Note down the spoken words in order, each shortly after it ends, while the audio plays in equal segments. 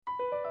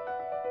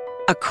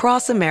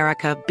Across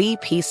America,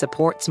 BP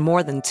supports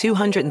more than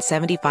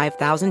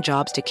 275,000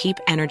 jobs to keep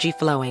energy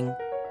flowing.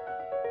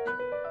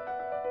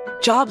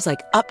 Jobs like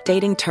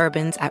updating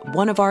turbines at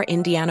one of our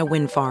Indiana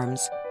wind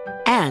farms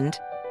and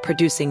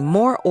producing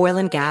more oil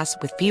and gas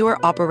with fewer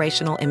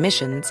operational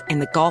emissions in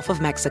the Gulf of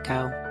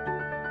Mexico.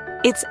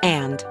 It's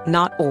and,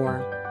 not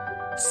or.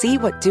 See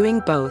what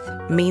doing both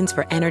means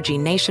for energy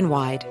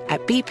nationwide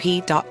at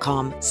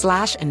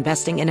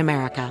bp.com/investing in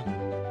America.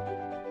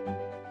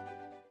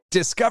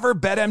 Discover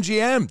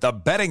BetMGM, the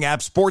betting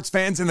app sports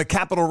fans in the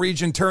capital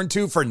region turn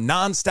to for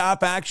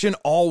nonstop action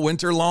all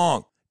winter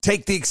long.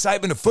 Take the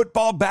excitement of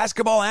football,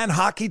 basketball, and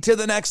hockey to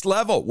the next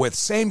level with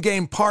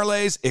same-game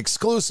parlays,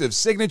 exclusive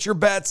signature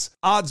bets,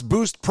 odds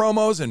boost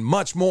promos, and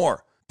much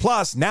more.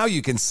 Plus, now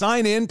you can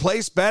sign in,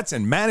 place bets,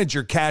 and manage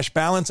your cash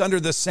balance under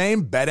the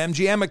same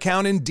BetMGM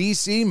account in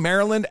D.C.,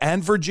 Maryland,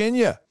 and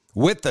Virginia.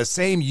 With the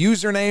same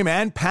username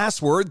and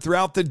password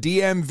throughout the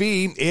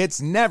DMV,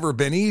 it's never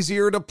been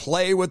easier to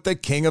play with the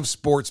king of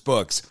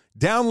sportsbooks.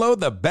 Download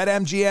the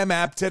BetMGM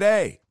app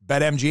today.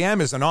 BetMGM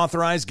is an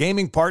authorized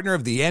gaming partner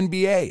of the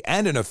NBA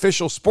and an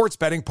official sports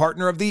betting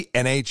partner of the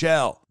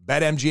NHL.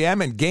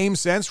 BetMGM and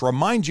GameSense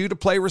remind you to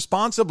play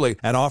responsibly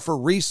and offer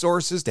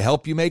resources to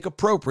help you make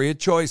appropriate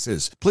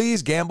choices.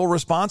 Please gamble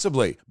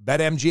responsibly.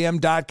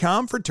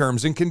 BetMGM.com for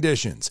terms and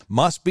conditions.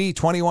 Must be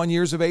 21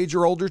 years of age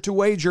or older to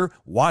wager.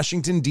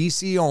 Washington,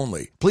 D.C.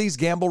 only. Please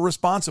gamble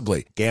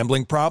responsibly.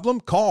 Gambling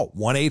problem? Call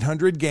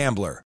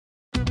 1-800-GAMBLER.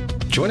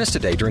 Join us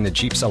today during the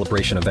Jeep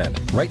Celebration event.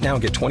 Right now,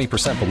 get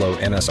 20% below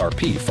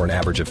MSRP for an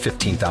average of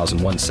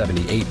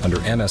 $15,178 under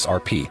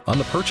MSRP on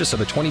the purchase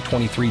of a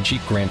 2023 Jeep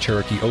Grand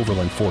Cherokee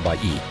Overland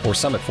 4xE or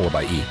Summit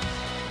 4xE.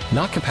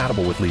 Not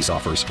compatible with lease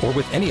offers or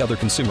with any other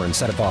consumer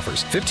incentive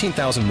offers.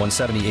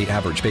 $15,178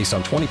 average based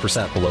on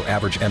 20% below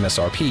average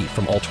MSRP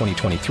from all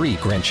 2023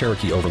 Grand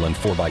Cherokee Overland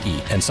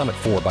 4xE and Summit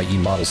 4xE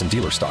models in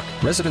dealer stock.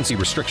 Residency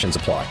restrictions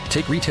apply.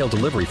 Take retail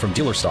delivery from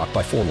dealer stock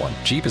by 4/1.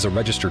 Jeep is a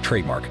registered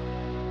trademark.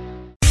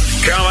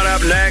 Coming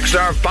up next,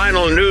 our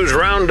final news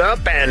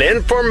roundup and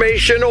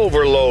information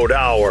overload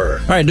hour.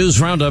 All right,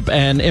 news roundup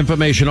and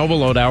information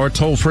overload hour.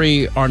 Toll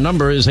free, our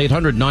number is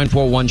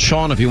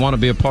 800-941-SEAN if you want to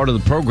be a part of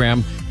the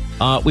program.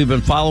 We've been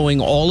following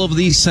all of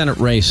these Senate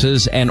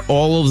races, and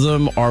all of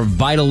them are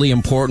vitally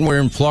important. We're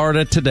in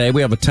Florida today.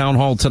 We have a town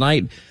hall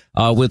tonight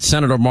with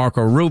Senator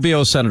Marco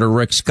Rubio, Senator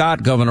Rick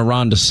Scott, Governor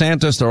Ron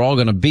DeSantis. They're all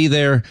going to be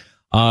there.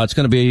 It's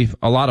going to be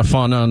a lot of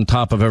fun on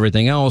top of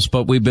everything else,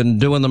 but we've been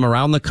doing them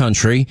around the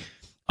country.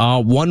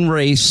 One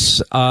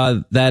race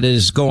that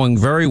is going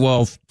very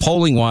well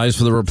polling-wise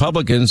for the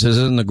Republicans is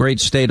in the great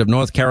state of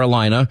North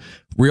Carolina.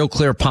 Real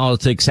Clear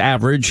Politics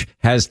average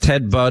has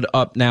Ted Budd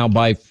up now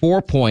by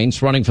 4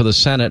 points running for the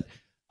Senate.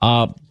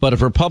 But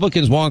if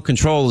Republicans want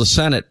control of the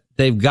Senate,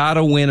 they've got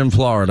to win in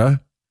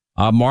Florida.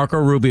 Marco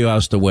Rubio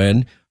has to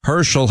win.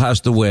 Herschel has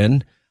to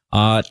win.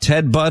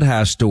 Ted Budd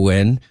has to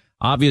win.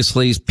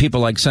 Obviously, people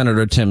like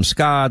Senator Tim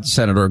Scott,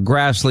 Senator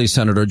Grassley,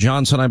 Senator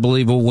Johnson, I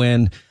believe, will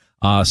win.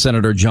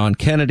 Senator John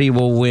Kennedy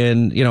will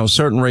win. You know,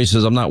 certain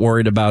races I'm not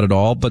worried about at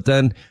all. But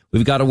then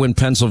we've got to win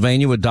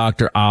Pennsylvania with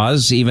Dr.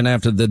 Oz. Even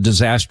after the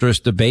disastrous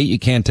debate, you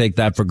can't take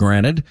that for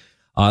granted.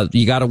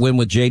 You got to win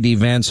with J.D.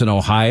 Vance in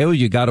Ohio.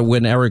 You got to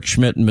win Eric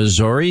Schmidt in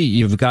Missouri.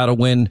 You've got to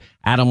win.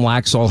 Adam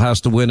Laxalt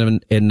has to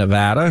win in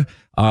Nevada.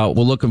 We're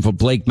looking for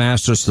Blake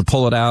Masters to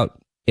pull it out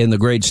in the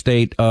great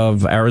state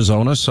of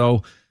Arizona.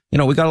 So, you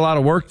know, we got a lot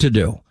of work to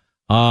do.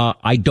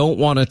 I don't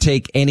want to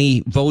take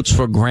any votes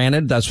for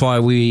granted. That's why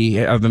we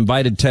have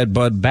invited Ted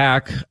Budd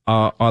back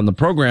on the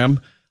program.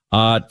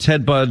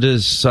 Ted Budd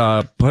has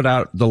put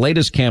out the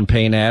latest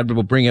campaign ad, but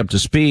we'll bring you up to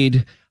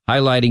speed,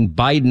 highlighting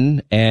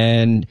Biden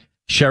and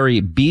Sherry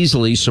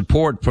Beasley's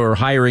support for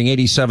hiring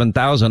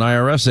 87,000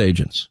 IRS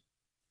agents.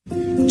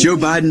 Joe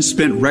Biden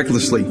spent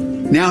recklessly.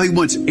 Now he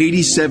wants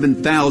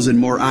 87,000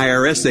 more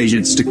IRS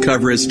agents to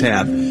cover his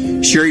tab.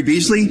 Sherry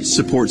Beasley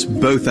supports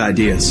both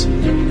ideas.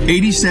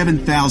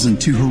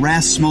 87,000 to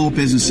harass small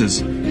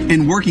businesses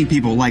and working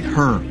people like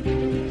her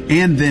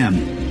and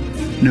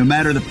them, no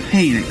matter the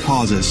pain it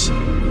causes.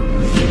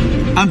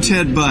 I'm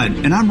Ted Budd,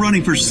 and I'm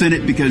running for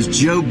Senate because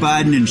Joe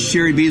Biden and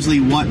Sherry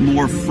Beasley want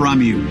more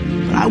from you.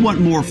 But I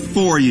want more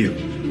for you,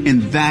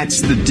 and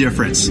that's the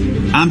difference.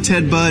 I'm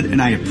Ted Budd,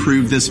 and I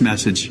approve this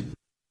message.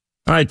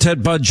 All right,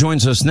 Ted Budd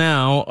joins us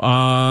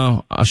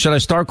now. Should I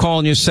start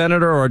calling you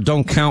Senator, or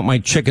don't count my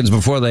chickens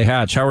before they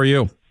hatch? How are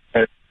you?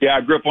 Yeah,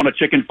 I grew up on a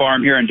chicken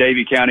farm here in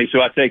Davie County,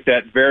 so I take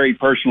that very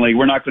personally.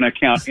 We're not going to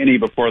count any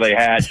before they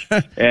hatch,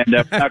 and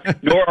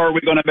nor are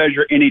we going to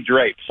measure any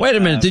drapes. Wait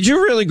a minute. Did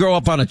you really grow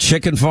up on a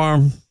chicken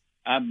farm?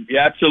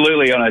 Yeah,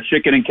 absolutely, on a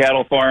chicken and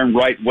cattle farm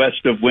right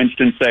west of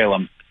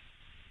Winston-Salem.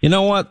 You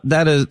know what?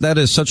 That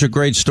is such a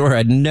great story.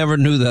 I never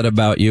knew that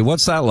about you.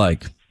 What's that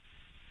like?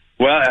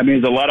 Well, I mean,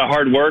 it's a lot of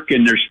hard work,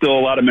 and there's still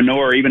a lot of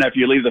manure. Even after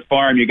you leave the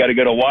farm, you got to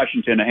go to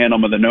Washington to handle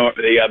the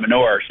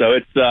manure. So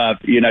it's,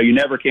 you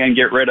never can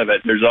get rid of it.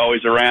 There's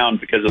always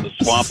around because of the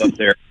swamp up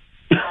there.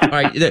 All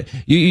right.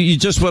 You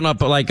just went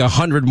up like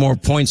 100 more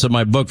points in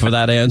my book for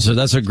that answer.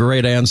 That's a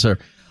great answer.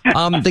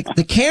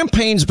 The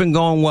campaign's been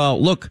going well.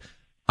 Look,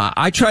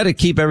 I try to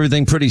keep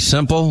everything pretty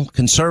simple.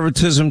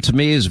 Conservatism to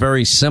me is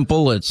very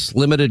simple. It's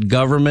limited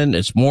government.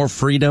 It's more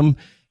freedom.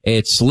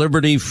 It's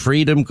liberty,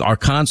 freedom, our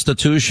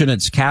Constitution.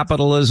 It's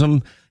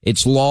capitalism.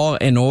 It's law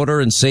and order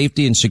and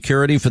safety and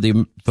security for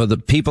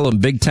the people in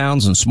big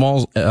towns and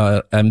small,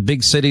 and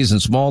big cities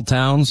and small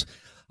towns.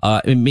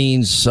 It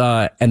means,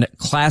 an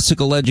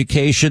classical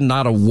education,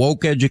 not a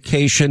woke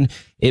education.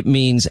 It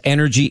means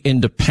energy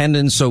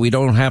independence, so we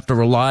don't have to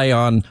rely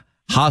on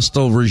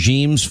hostile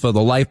regimes for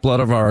the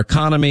lifeblood of our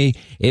economy.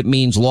 It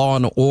means law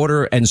and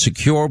order and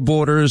secure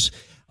borders.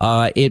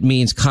 It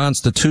means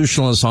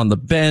constitutionalists on the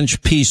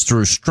bench, peace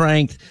through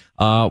strength.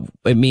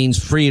 It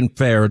means free and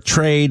fair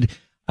trade.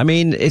 I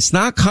mean, it's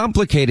not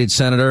complicated,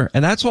 Senator,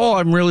 and that's all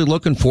I'm really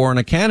looking for in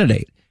a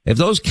candidate. If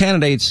those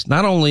candidates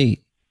not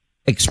only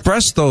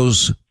express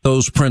those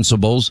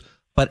principles,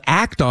 but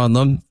act on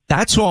them,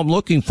 that's all I'm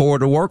looking for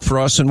to work for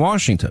us in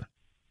Washington.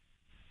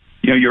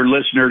 You know, your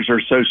listeners are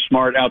so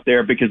smart out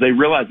there because they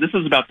realize this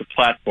is about the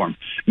platform.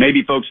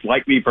 Maybe folks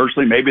like me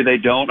personally, maybe they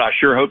don't. I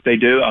sure hope they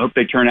do. I hope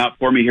they turn out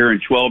for me here in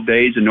 12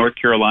 days in North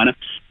Carolina.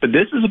 But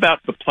this is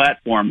about the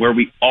platform where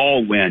we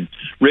all win.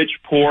 Rich,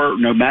 poor,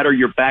 no matter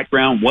your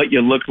background, what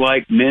you look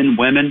like, men,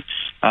 women,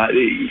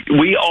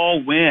 we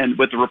all win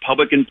with the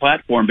Republican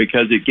platform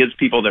because it gives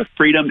people their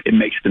freedom. It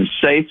makes them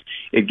safe.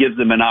 It gives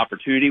them an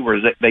opportunity where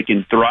they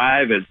can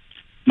thrive as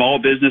small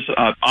business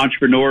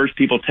entrepreneurs,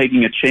 people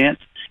taking a chance.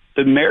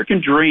 The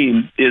American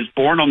dream is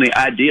born on the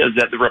ideas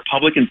that the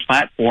Republican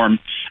platform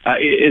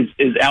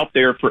is out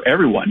there for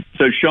everyone.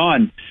 So,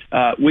 Sean,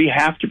 we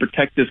have to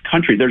protect this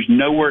country. There's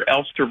nowhere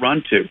else to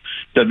run to.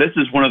 So this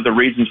is one of the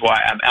reasons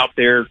why I'm out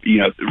there,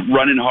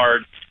 running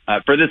hard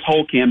for this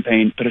whole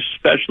campaign, but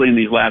especially in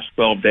these last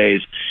 12 days,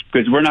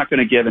 because we're not going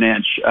to give an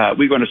inch.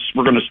 We're going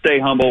to stay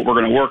humble. We're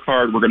going to work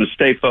hard. We're going to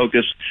stay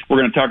focused. We're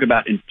going to talk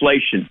about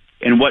inflation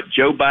and what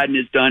Joe Biden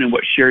has done and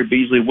what Cheri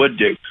Beasley would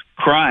do.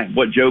 Crime,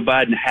 what Joe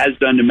Biden has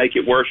done to make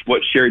it worse,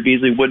 what Cheri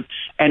Beasley would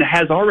and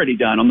has already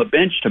done on the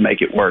bench to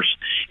make it worse.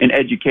 In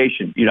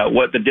education,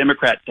 what the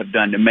Democrats have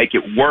done to make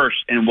it worse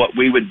and what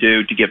we would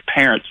do to give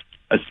parents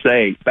a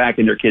say back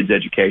in their kids'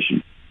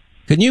 education.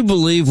 Can you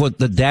believe what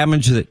the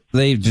damage that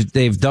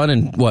they've done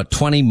in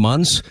 20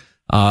 months?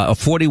 A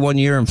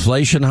 41-year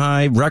inflation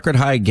high, record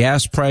high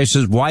gas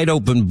prices, wide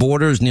open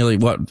borders, nearly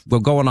we're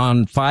going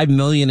on 5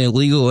 million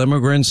illegal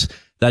immigrants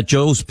that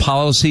Joe's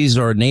policies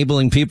are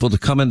enabling people to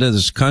come into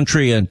this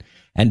country and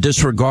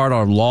disregard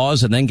our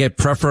laws and then get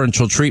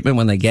preferential treatment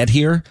when they get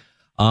here.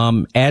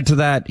 Add to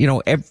that,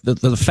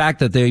 the fact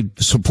that they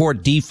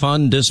support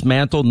defund,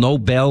 dismantle, no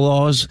bail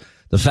laws,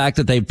 the fact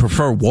that they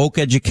prefer woke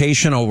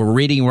education over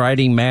reading,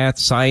 writing, math,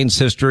 science,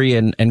 history,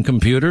 and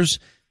computers.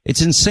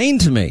 It's insane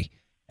to me.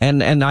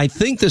 And I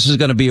think this is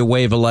going to be a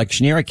wave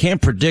election year. I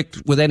can't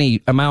predict with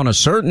any amount of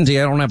certainty.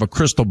 I don't have a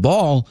crystal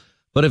ball.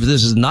 But if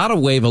this is not a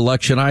wave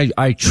election,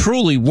 I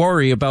truly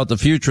worry about the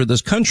future of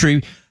this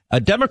country. A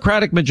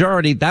Democratic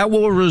majority, that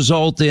will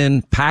result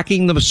in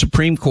packing the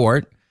Supreme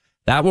Court.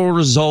 That will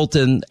result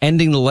in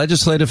ending the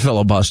legislative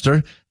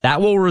filibuster. That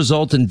will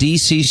result in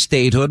D.C.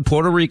 statehood,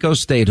 Puerto Rico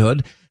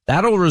statehood.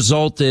 That will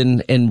result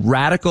in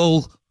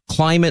radical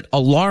climate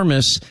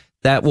alarmists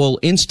that will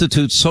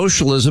institute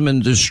socialism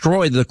and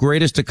destroy the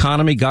greatest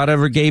economy God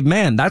ever gave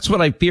man. That's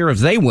what I fear if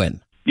they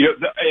win.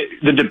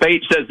 The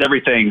debate says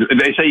everything.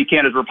 They say you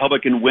can't, as a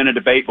Republican, win a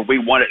debate, but we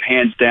won it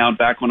hands down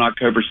back on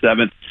October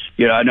 7th.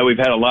 I know we've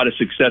had a lot of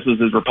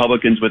successes as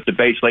Republicans with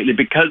debates lately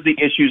because the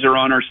issues are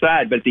on our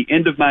side. But at the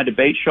end of my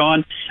debate,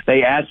 Sean,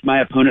 they asked my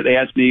opponent, they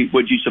asked me,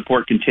 would you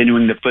support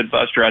continuing the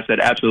filibuster? I said,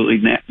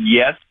 absolutely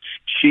yes.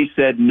 She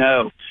said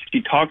no.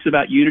 She talks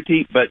about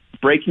unity, but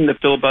breaking the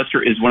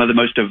filibuster is one of the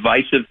most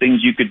divisive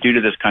things you could do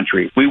to this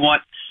country. We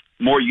want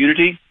more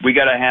unity. We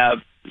got to have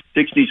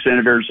 60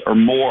 senators or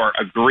more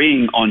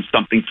agreeing on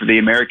something for the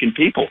American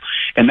people.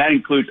 And that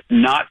includes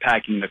not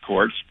packing the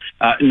courts,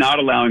 not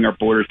allowing our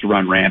borders to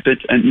run rampant,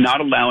 and not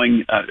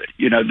allowing,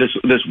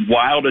 this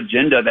wild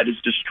agenda that has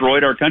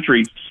destroyed our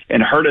country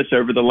and hurt us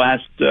over the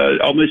last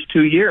almost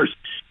 2 years.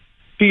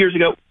 2 years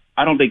ago,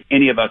 I don't think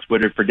any of us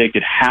would have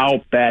predicted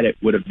how bad it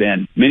would have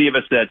been. Many of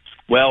us said,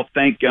 well,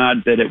 thank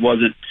God that it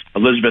wasn't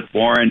Elizabeth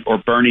Warren or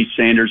Bernie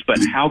Sanders, but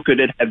how could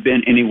it have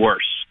been any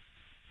worse?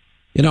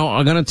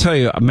 I'm going to tell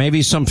you,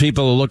 maybe some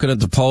people are looking at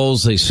the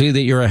polls. They see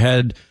that you're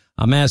ahead.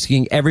 I'm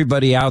asking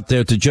everybody out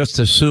there to just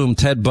assume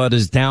Ted Budd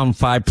is down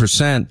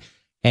 5%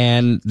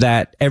 and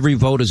that every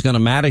vote is going to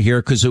matter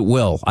here, because it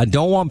will. I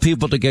don't want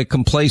people to get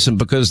complacent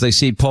because they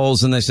see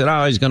polls and they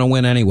said, he's going to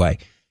win anyway.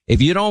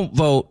 If you don't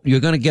vote,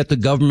 you're going to get the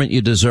government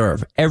you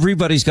deserve.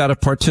 Everybody's got to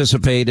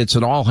participate. It's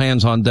an all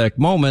hands on deck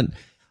moment.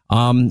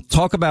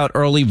 Talk about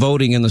early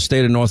voting in the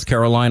state of North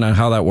Carolina and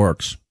how that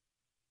works.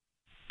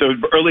 The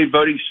early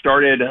voting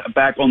started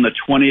back on the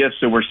 20th,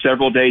 so we're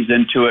several days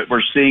into it.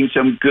 We're seeing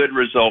some good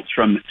results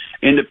from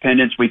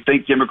independents. We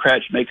think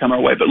Democrats may come our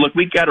way. But look,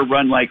 we've got to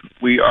run like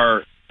we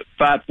are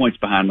 5 points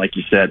behind, like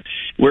you said.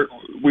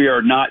 We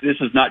are not. This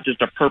is not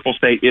just a purple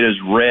state; it is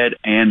red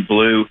and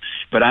blue.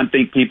 But I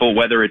think people,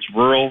 whether it's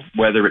rural,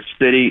 whether it's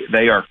city,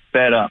 they are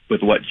fed up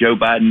with what Joe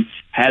Biden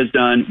has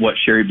done, what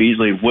Sherry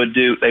Beasley would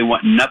do. They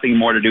want nothing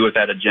more to do with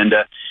that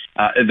agenda.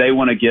 They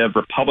want to give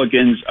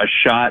Republicans a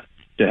shot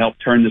to help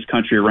turn this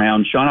country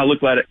around. Sean, I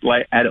look at it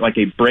like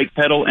a brake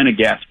pedal and a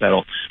gas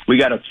pedal. We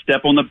got to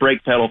step on the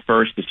brake pedal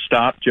first to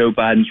stop Joe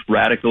Biden's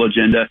radical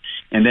agenda,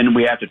 and then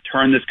we have to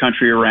turn this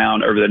country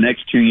around over the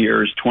next 2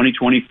 years,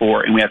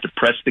 2024, and we have to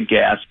press the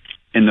gas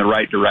in the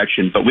right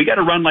direction. But we got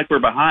to run like we're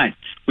behind.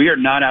 We are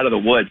not out of the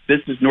woods.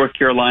 This is North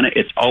Carolina.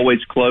 It's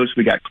always close.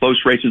 We got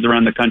close races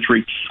around the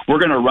country. We're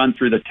going to run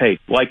through the tape.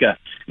 Like a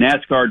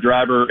NASCAR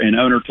driver and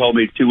owner told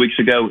me 2 weeks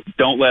ago,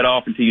 don't let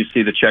off until you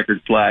see the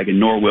checkered flag, and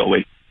nor will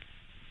we.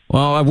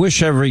 Well, I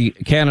wish every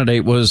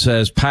candidate was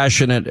as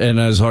passionate and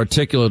as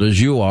articulate as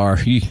you are.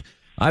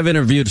 I've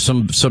interviewed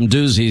some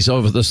doozies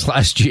over this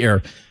last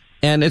year,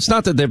 and it's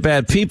not that they're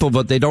bad people,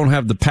 but they don't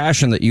have the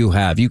passion that you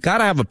have. You've got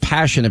to have a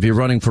passion if you're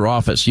running for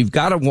office. You've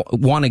got to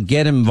want to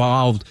get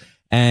involved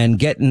and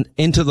get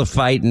into the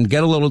fight and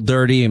get a little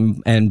dirty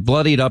and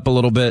bloodied up a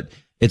little bit.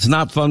 It's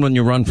not fun when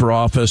you run for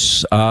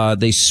office.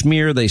 They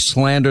smear, they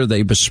slander,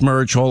 they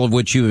besmirch, all of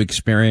which you've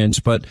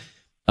experienced, but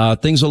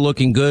things are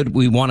looking good.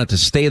 We want it to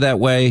stay that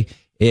way.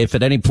 If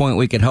at any point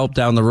we can help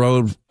down the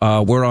road,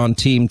 we're on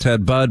Team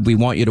Ted Budd. We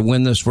want you to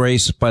win this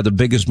race by the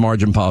biggest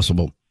margin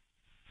possible.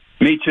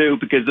 Me too,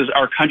 because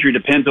our country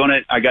depends on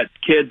it. I got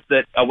kids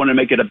that I want to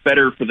make it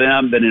better for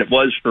them than it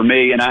was for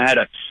me, and I had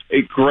a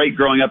great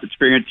growing up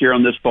experience here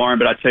on this farm.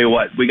 But I tell you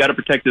what, we got to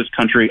protect this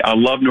country. I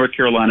love North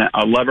Carolina.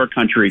 I love our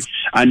country.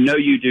 I know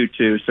you do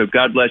too. So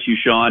God bless you,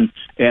 Sean.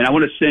 And I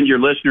want to send your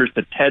listeners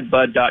to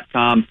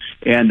tedbudd.com,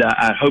 and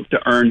I hope to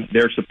earn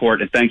their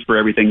support. And thanks for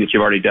everything that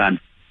you've already done.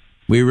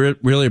 We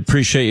really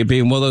appreciate you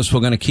being with us. We're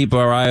going to keep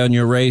our eye on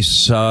your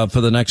race for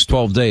the next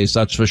 12 days.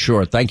 That's for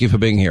sure. Thank you for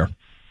being here.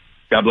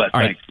 God bless.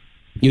 All Thanks. Right.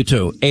 You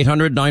too.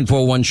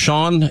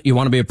 800-941-SEAN. You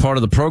want to be a part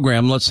of the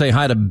program. Let's say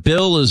hi to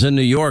Bill is in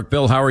New York.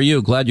 Bill, how are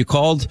you? Glad you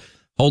called.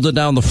 Holding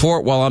down the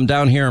fort while I'm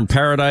down here in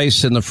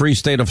paradise in the free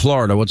state of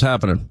Florida. What's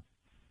happening?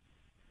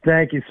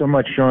 Thank you so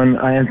much, Sean.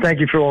 And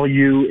thank you for all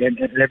you and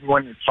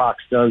everyone at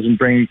Fox does in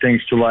bringing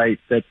things to light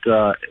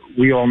that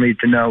we all need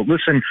to know.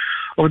 Listen,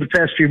 over the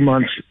past few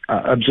months,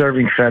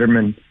 observing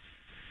Fetterman,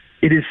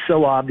 it is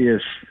so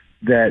obvious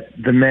that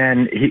the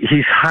man,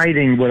 he's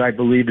hiding what I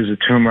believe is a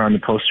tumor on the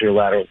posterior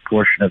lateral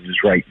portion of his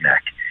right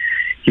neck.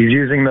 He's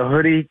using the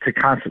hoodie to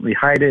constantly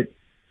hide it.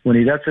 When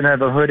he doesn't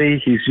have a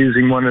hoodie, he's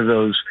using one of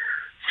those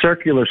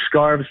circular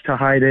scarves to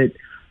hide it.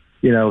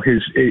 You know,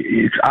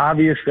 it's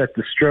obvious that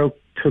the stroke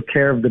took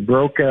care of the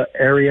Broca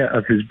area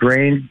of his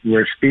brain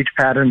where speech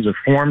patterns are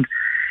formed.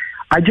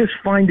 I just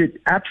find it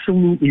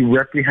absolutely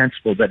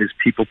reprehensible that his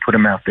people put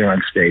him out there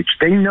on stage.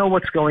 They know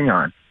what's going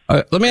on.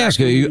 Let me ask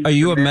you: Are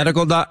you a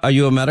medical Are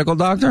you a medical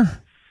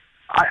doctor?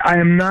 I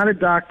am not a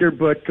doctor,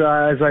 but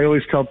as I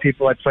always tell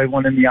people, I play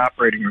one in the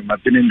operating room.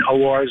 I've been in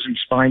ORs and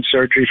spine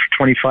surgery for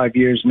 25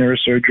 years,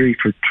 neurosurgery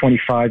for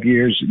 25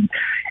 years, and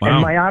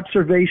my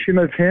observation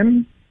of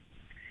him,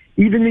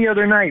 even the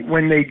other night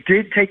when they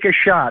did take a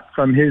shot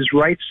from his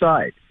right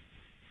side,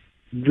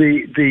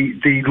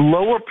 the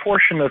lower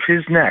portion of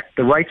his neck,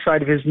 the right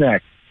side of his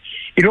neck,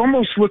 it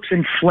almost looks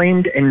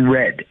inflamed and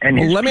red. And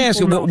well, let me ask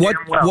you,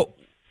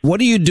 what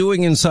are you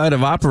doing inside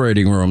of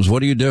operating rooms?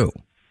 What do you do?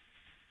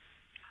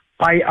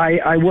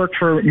 I work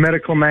for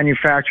medical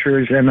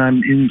manufacturers, and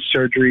I'm in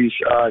surgeries,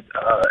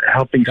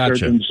 helping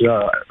surgeons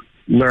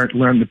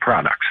learn the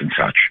products and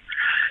such,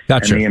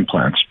 and the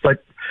implants.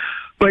 But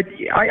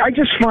I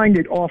just find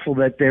it awful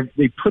that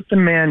they put the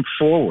man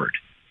forward,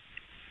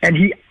 and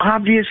he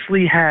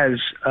obviously has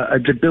a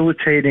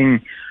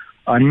debilitating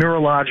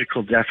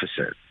neurological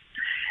deficit.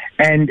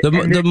 And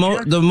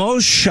the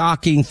most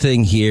shocking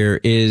thing here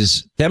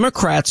is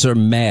Democrats are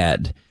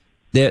mad.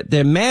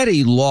 They're mad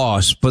he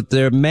lost, but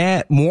they're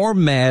more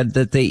mad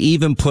that they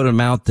even put him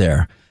out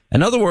there.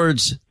 In other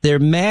words, they're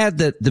mad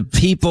that the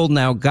people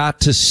now got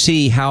to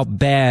see how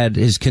bad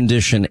his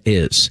condition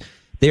is.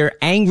 They're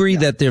angry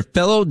that their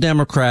fellow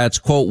Democrats,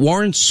 quote,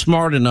 weren't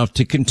smart enough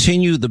to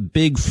continue the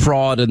big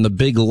fraud and the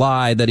big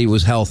lie that he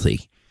was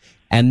healthy.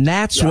 And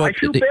that's what I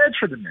feel bad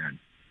for the man.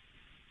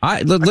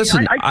 I feel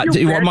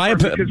bad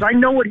because I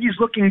know what he's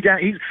looking down.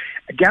 He's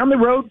down the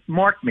road.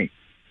 Mark me.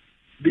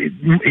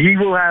 He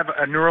will have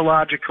a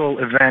neurological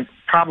event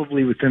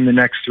probably within the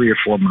next 3 or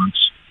 4 months.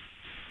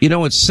 You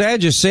know, it's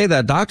sad you say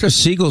that. Dr.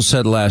 Siegel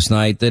said last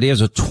night that he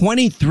has a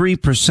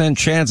 23%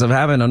 chance of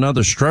having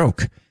another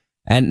stroke.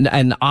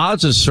 And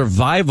odds of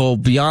survival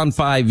beyond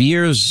 5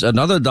 years,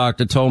 another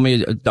doctor told me,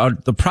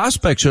 the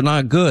prospects are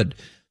not good.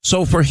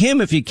 So for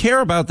him, if you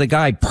care about the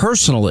guy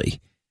personally,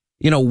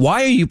 you know,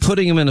 why are you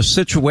putting him in a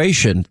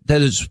situation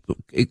that is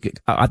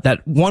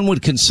that one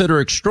would consider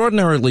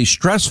extraordinarily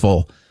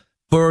stressful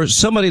for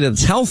somebody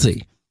that's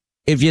healthy?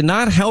 If you're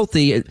not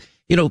healthy,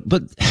 you know,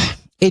 but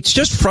it's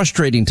just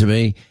frustrating to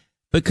me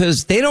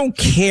because they don't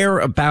care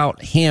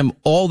about him.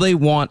 All they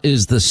want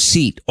is the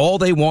seat. All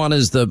they want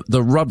is the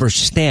rubber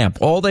stamp.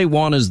 All they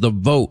want is the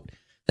vote.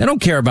 They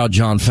don't care about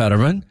John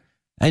Fetterman.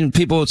 And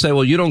people would say,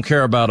 well, you don't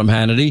care about him,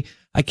 Hannity.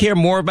 I care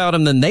more about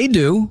him than they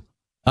do.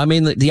 I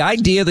mean, the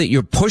idea that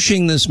you're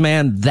pushing this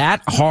man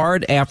that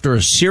hard after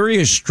a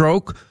serious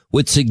stroke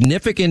with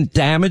significant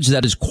damage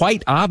that is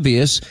quite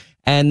obvious,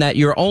 and that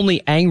you're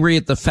only angry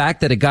at the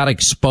fact that it got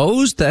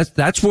exposed,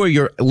 that's where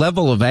your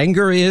level of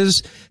anger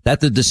is,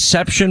 that the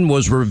deception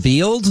was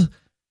revealed.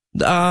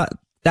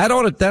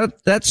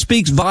 That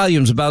speaks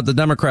volumes about the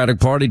Democratic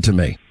Party to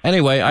me.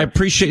 Anyway, I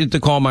appreciate the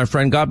call, my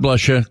friend. God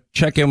bless you.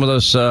 Check in with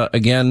us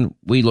again.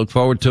 We look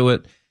forward to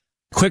it.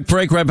 Quick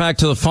break, right back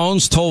to the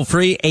phones. Toll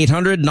free,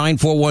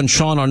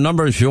 800-941-SEAN, our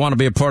number if you want to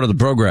be a part of the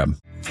program.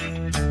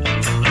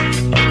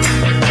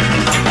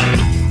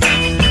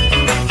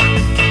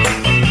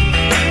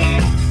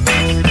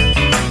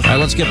 All right,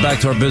 let's get back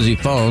to our busy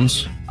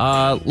phones.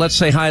 Let's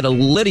say hi to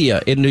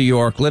Lydia in New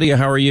York. Lydia,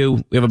 how are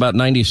you? We have about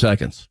 90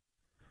 seconds.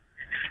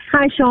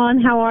 Hi, Sean.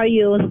 How are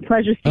you? It was a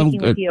pleasure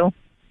speaking with you.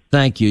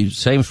 Thank you.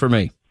 Same for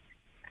me.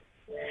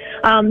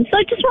 So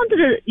I just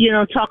wanted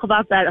to, talk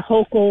about that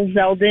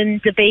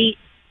Hochul-Zeldin debate.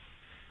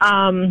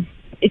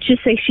 It's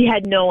just like she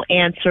had no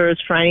answers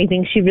for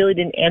anything. She really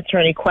didn't answer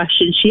any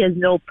questions. She has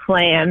no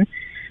plan.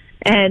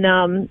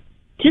 And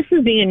just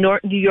as being a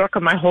New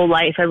Yorker my whole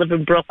life, I live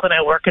in Brooklyn,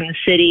 I work in the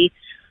city,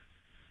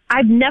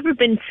 I've never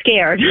been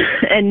scared.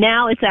 And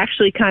now it's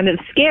actually kind of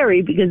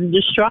scary because of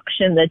the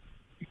destruction that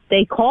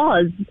they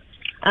caused.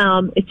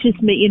 It's just,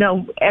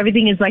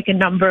 everything is like a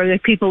number. The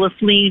people are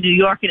fleeing New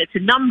York and it's a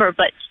number,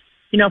 but,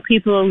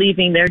 people are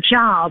leaving their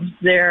jobs,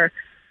 their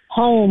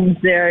homes,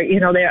 they're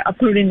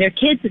uprooting their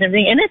kids and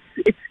everything. And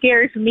it's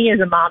scary for me as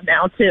a mom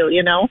now too,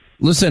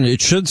 Listen,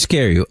 it should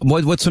scare you.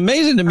 What's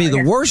amazing to me,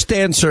 the worst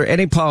answer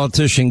any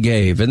politician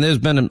gave, and there's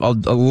been a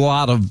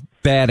lot of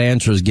bad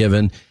answers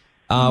given,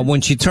 when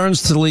she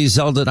turns to Lee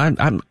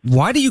Zeldin,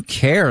 why do you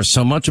care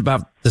so much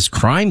about this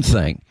crime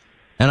thing?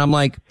 And I'm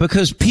like,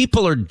 because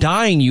people are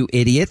dying, you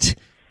idiot.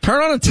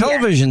 Turn on a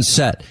television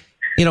set.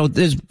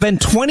 There's been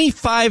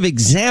 25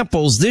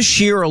 examples this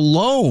year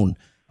alone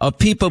of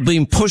people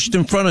being pushed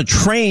in front of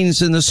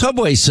trains in the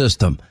subway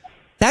system.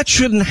 That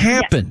shouldn't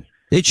happen.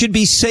 It should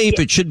be safe.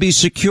 It should be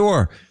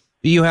secure.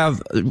 You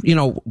have,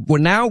 we're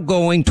now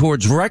going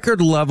towards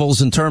record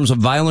levels in terms of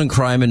violent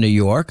crime in New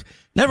York.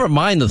 Never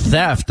mind the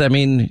theft. I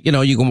mean,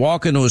 you can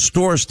walk into a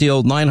store,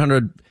 steal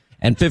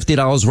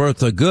 $950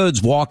 worth of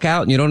goods, walk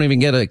out, and you don't even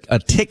get a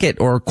ticket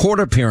or a court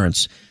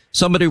appearance.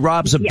 Somebody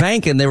robs a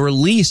bank and they're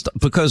released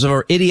because of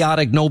our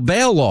idiotic no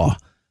bail law.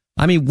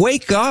 I mean,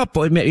 wake up.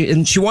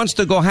 And she wants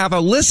to go have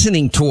a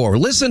listening tour.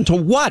 Listen to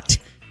what?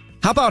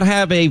 How about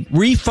have a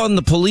refund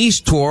the police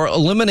tour,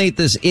 eliminate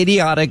this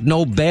idiotic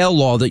no bail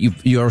law that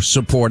you're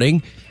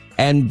supporting,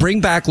 and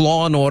bring back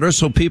law and order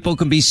so people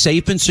can be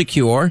safe and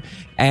secure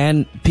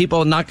and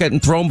people are not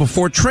getting thrown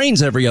before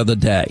trains every other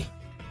day.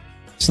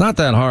 It's not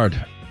that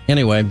hard.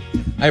 Anyway,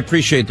 I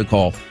appreciate the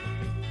call.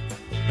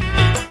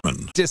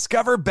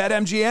 Discover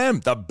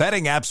BetMGM, the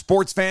betting app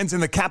sports fans in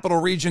the capital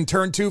region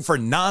turn to for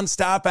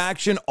nonstop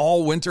action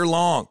all winter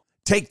long.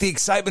 Take the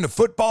excitement of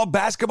football,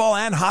 basketball,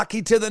 and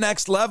hockey to the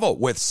next level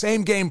with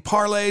same-game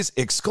parlays,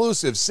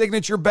 exclusive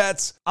signature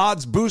bets,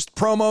 odds boost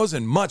promos,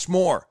 and much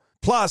more.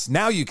 Plus,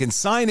 now you can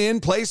sign in,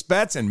 place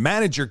bets, and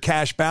manage your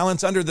cash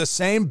balance under the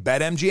same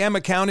BetMGM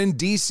account in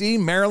D.C.,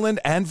 Maryland,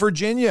 and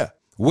Virginia.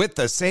 With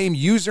the same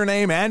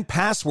username and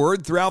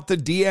password throughout the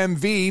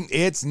DMV,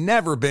 it's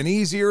never been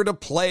easier to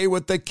play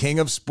with the king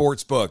of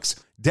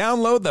sportsbooks.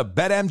 Download the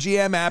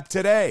BetMGM app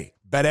today.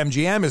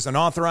 BetMGM is an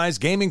authorized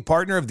gaming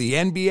partner of the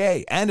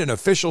NBA and an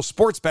official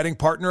sports betting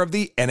partner of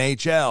the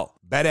NHL.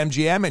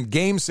 BetMGM and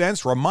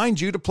GameSense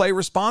remind you to play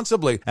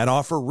responsibly and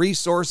offer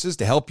resources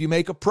to help you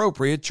make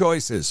appropriate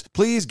choices.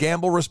 Please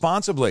gamble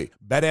responsibly.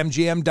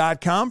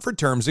 BetMGM.com for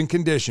terms and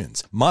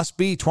conditions. Must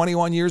be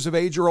 21 years of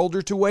age or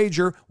older to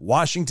wager.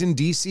 Washington,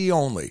 D.C.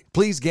 only.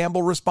 Please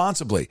gamble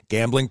responsibly.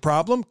 Gambling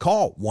problem?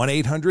 Call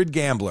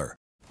 1-800-GAMBLER.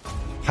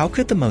 How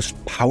could the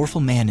most powerful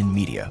man in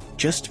media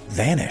just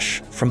vanish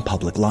from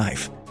public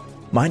life?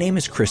 My name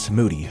is Chris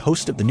Moody,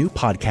 host of the new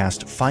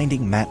podcast,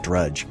 Finding Matt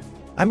Drudge.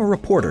 I'm a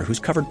reporter who's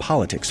covered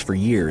politics for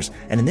years,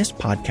 and in this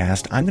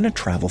podcast, I'm going to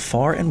travel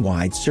far and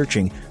wide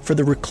searching for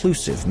the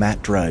reclusive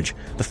Matt Drudge,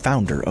 the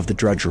founder of the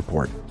Drudge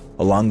Report.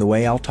 Along the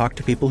way, I'll talk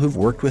to people who've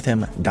worked with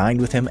him,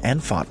 dined with him,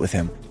 and fought with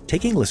him,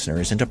 taking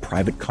listeners into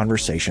private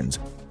conversations,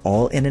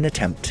 all in an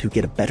attempt to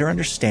get a better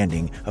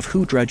understanding of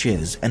who Drudge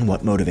is and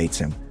what motivates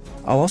him.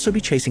 I'll also be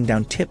chasing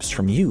down tips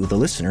from you, the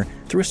listener,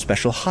 through a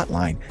special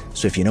hotline.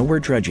 So if you know where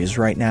Drudge is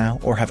right now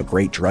or have a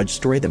great Drudge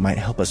story that might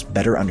help us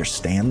better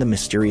understand the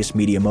mysterious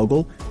media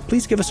mogul,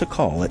 please give us a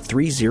call at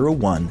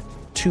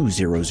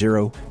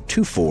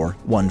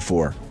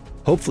 301-200-2414.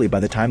 Hopefully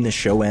by the time this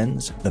show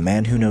ends, the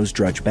man who knows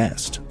Drudge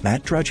best,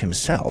 Matt Drudge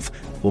himself,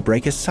 will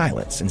break his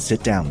silence and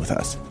sit down with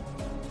us.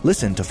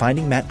 Listen to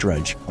Finding Matt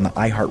Drudge on the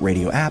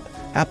iHeartRadio app,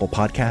 Apple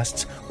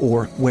Podcasts,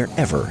 or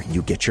wherever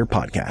you get your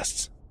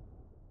podcasts.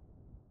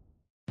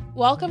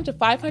 Welcome to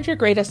 500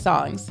 Greatest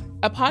Songs,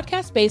 a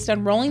podcast based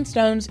on Rolling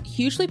Stone's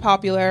hugely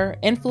popular,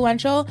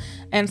 influential,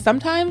 and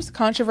sometimes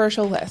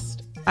controversial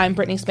list. I'm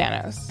Brittany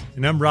Spanos.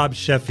 And I'm Rob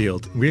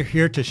Sheffield. We're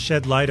here to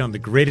shed light on the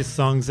greatest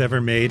songs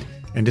ever made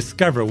and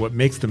discover what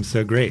makes them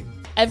so great.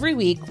 Every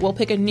week, we'll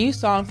pick a new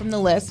song from the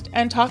list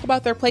and talk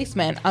about their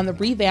placement on the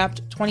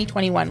revamped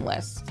 2021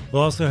 list.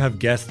 We'll also have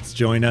guests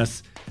join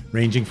us,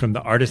 ranging from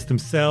the artists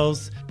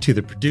themselves to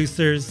the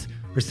producers,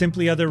 or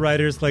simply other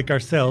writers like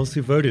ourselves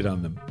who voted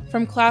on them.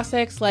 From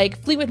classics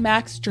like Fleetwood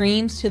Mac's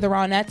Dreams to the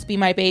Ronettes' Be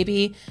My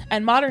Baby,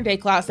 and modern-day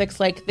classics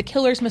like The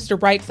Killers' Mr.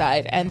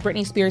 Brightside and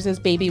Britney Spears'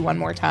 Baby One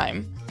More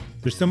Time.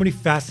 There's so many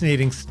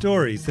fascinating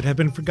stories that have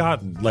been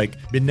forgotten, like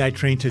Midnight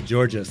Train to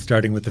Georgia,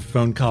 starting with a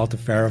phone call to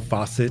Farrah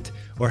Fawcett,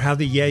 or how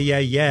the Yeah Yeah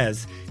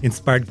Yeahs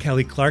inspired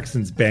Kelly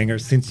Clarkson's banger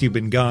Since You've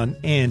Been Gone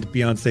and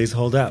Beyoncé's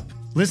Hold Up.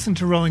 Listen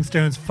to Rolling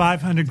Stone's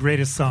 500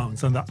 Greatest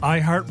Songs on the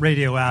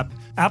iHeartRadio app,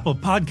 Apple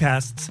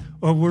Podcasts,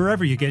 or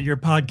wherever you get your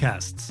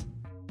podcasts.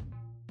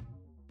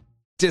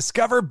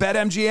 Discover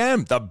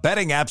BetMGM, the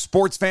betting app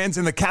sports fans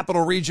in the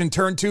capital region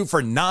turn to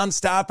for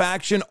nonstop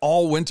action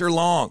all winter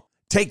long.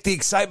 Take the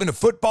excitement of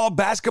football,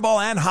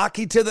 basketball, and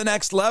hockey to the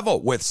next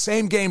level with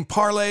same-game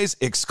parlays,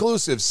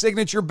 exclusive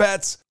signature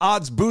bets,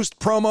 odds boost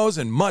promos,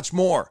 and much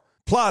more.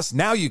 Plus,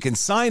 now you can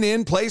sign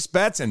in, place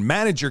bets, and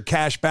manage your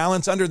cash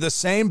balance under the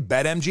same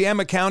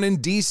BetMGM account in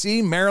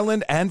D.C.,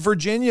 Maryland, and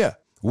Virginia.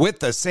 With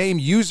the same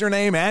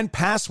username and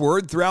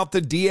password throughout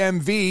the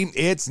DMV,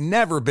 it's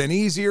never been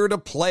easier to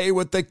play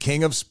with the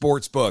king of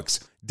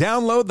sportsbooks.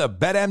 Download the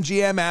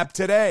BetMGM app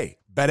today.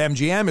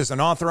 BetMGM is an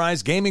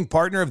authorized gaming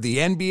partner of the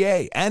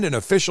NBA and an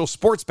official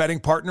sports betting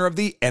partner of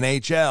the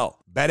NHL.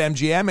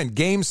 BetMGM and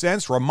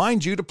GameSense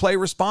remind you to play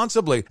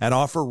responsibly and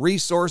offer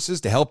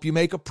resources to help you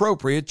make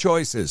appropriate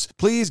choices.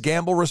 Please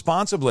gamble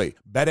responsibly.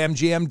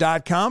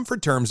 BetMGM.com for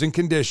terms and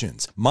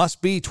conditions.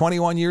 Must be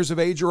 21 years of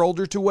age or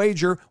older to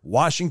wager.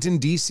 Washington,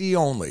 D.C.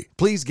 only.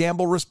 Please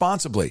gamble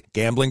responsibly.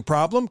 Gambling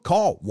problem?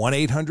 Call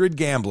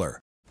 1-800-GAMBLER.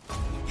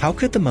 How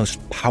could the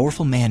most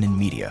powerful man in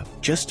media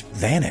just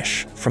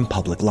vanish from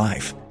public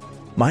life?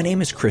 My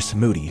name is Chris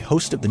Moody,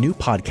 host of the new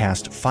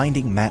podcast,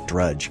 Finding Matt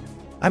Drudge.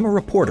 I'm a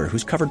reporter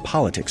who's covered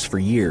politics for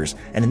years,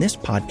 and in this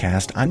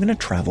podcast, I'm going to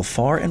travel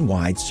far and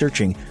wide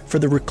searching for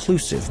the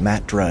reclusive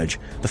Matt Drudge,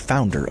 the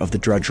founder of The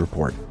Drudge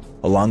Report.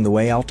 Along the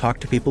way, I'll talk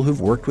to people who've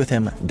worked with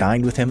him,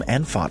 dined with him,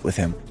 and fought with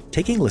him,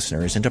 taking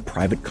listeners into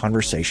private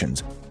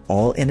conversations,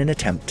 all in an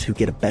attempt to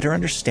get a better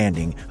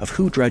understanding of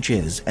who Drudge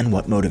is and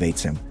what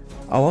motivates him.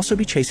 I'll also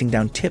be chasing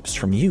down tips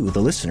from you,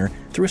 the listener,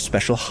 through a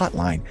special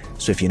hotline.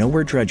 So if you know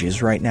where Drudge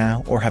is right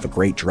now or have a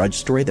great Drudge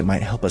story that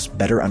might help us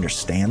better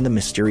understand the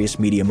mysterious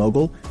media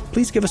mogul,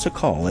 please give us a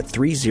call at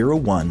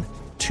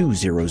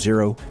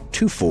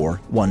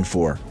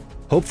 301-200-2414.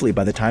 Hopefully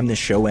by the time this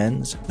show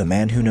ends, the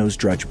man who knows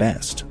Drudge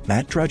best,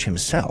 Matt Drudge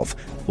himself,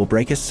 will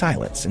break his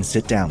silence and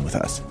sit down with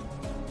us.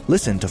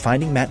 Listen to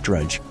Finding Matt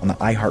Drudge on the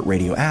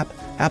iHeartRadio app,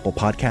 Apple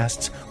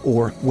Podcasts,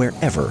 or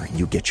wherever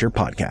you get your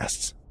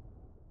podcasts.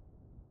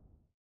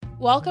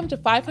 Welcome to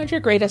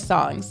 500 Greatest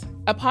Songs,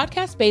 a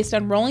podcast based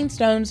on Rolling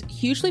Stone's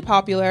hugely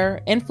popular,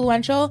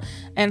 influential,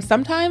 and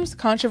sometimes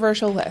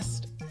controversial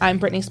list. I'm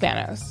Brittany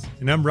Spanos.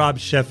 And I'm Rob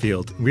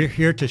Sheffield. We're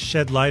here to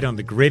shed light on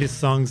the greatest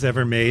songs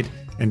ever made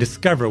and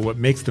discover what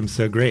makes them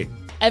so great.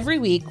 Every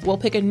week, we'll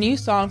pick a new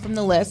song from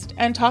the list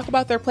and talk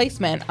about their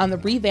placement on the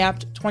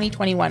revamped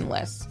 2021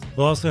 list.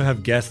 We'll also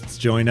have guests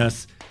join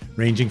us,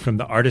 ranging from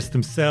the artists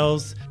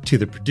themselves to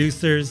the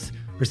producers,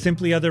 or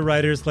simply other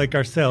writers like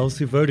ourselves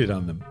who voted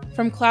on them.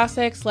 From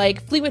classics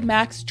like Fleetwood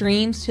Mac's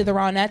Dreams to the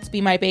Ronettes' Be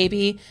My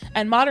Baby,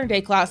 and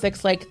modern-day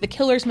classics like The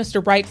Killers'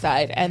 Mr.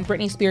 Brightside and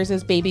Britney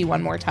Spears' Baby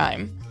One More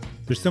Time.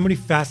 There's so many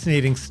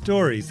fascinating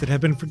stories that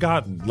have been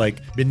forgotten,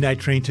 like Midnight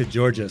Train to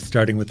Georgia,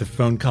 starting with a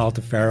phone call to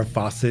Farrah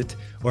Fawcett,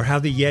 or how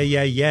the Yeah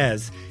Yeah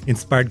Yeahs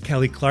inspired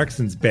Kelly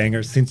Clarkson's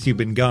banger Since You've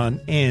Been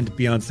Gone and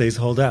Beyoncé's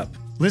Hold Up.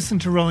 Listen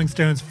to Rolling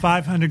Stone's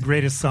 500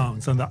 Greatest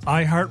Songs on the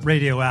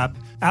iHeartRadio app,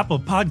 Apple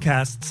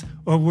Podcasts,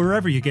 or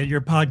wherever you get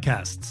your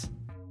podcasts.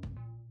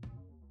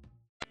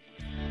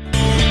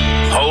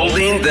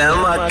 Holding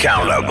them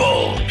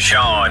accountable.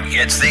 Sean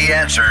gets the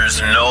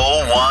answers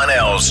no one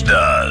else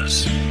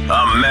does.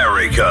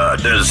 America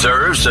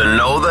deserves to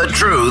know the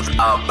truth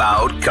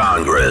about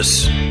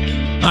Congress.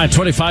 All right,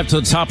 25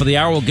 to the top of the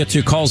hour. We'll get to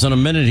your calls in a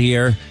minute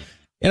here.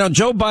 You know,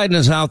 Joe Biden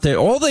is out there.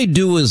 All they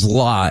do is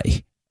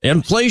lie.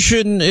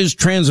 Inflation is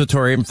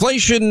transitory.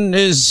 Inflation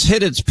is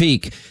hit its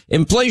peak.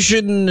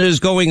 Inflation is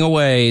going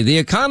away. The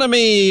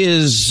economy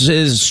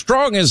is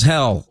strong as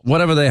hell,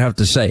 whatever they have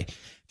to say.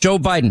 Joe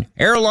Biden,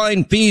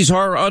 airline fees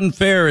are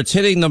unfair. It's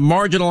hitting the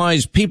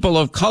marginalized people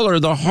of color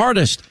the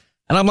hardest.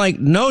 And I'm like,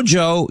 no,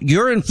 Joe,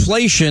 your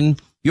inflation,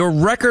 your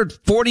record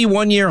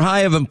 41-year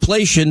high of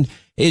inflation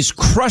is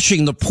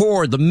crushing the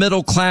poor, the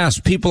middle class,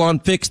 people on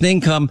fixed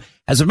income.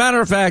 As a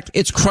matter of fact,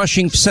 it's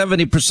crushing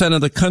 70%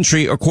 of the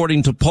country,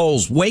 according to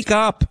polls. Wake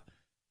up.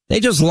 They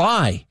just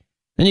lie.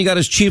 Then you got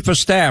his chief of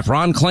staff,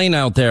 Ron Klain,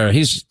 out there.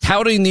 He's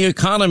touting the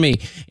economy.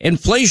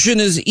 Inflation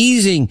is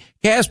easing.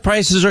 Gas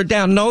prices are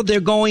down. No, they're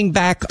going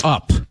back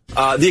up.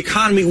 The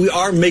economy, we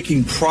are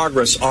making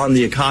progress on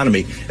the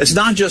economy. It's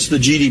not just the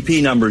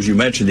GDP numbers you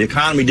mentioned. The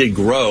economy did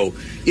grow.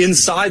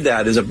 Inside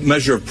that is a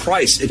measure of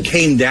price. It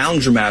came down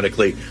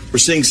dramatically. We're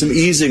seeing some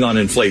easing on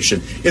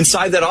inflation.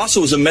 Inside that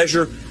also is a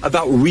measure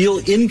about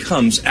real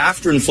incomes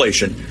after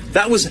inflation.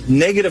 That was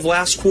negative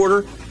last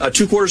quarter,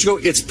 2 quarters ago.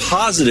 It's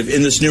positive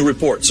in this new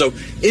report. So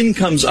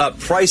incomes up,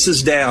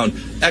 prices down,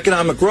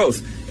 economic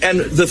growth.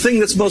 And the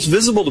thing that's most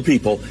visible to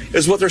people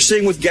is what they're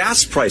seeing with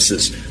gas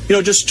prices. You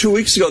know, just 2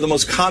 weeks ago, the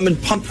most common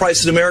pump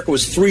price in America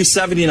was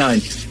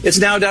 $3.79. It's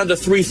now down to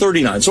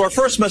 $3.39. So our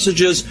first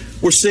message is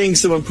we're seeing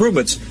some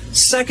improvements.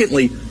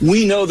 Secondly,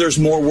 we know there's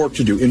more work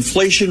to do.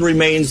 Inflation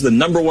remains the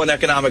number one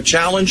economic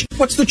challenge.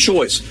 What's the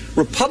choice?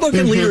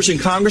 Republican leaders in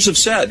Congress have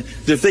said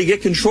that if they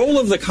get control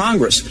of the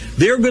Congress,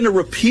 they're going to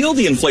repeal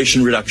the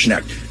Inflation Reduction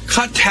Act,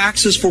 cut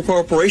taxes for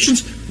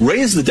corporations,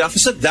 raise the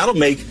deficit. That'll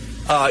make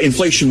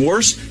inflation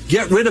worse.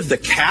 Get rid of the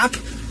cap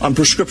on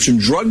prescription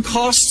drug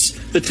costs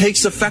that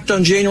takes effect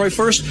on January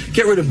 1st.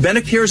 Get rid of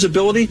Medicare's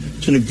ability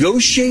to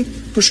negotiate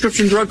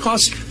prescription drug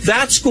costs.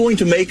 That's going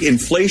to make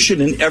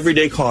inflation and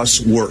everyday costs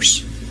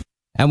worse.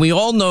 And we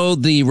all know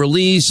the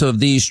release of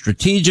the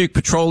Strategic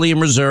Petroleum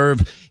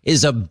Reserve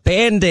is a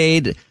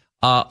Band-Aid,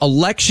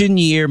 election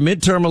year,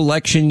 midterm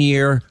election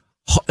year,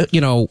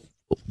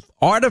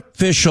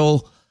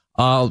 artificial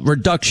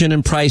reduction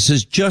in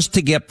prices just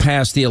to get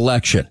past the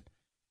election.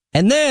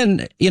 And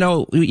then,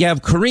 you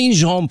have Karine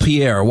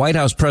Jean-Pierre, White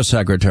House press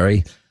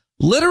secretary,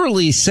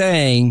 literally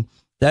saying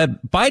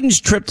that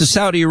Biden's trip to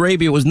Saudi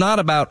Arabia was not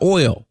about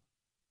oil.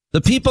 The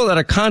people that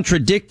are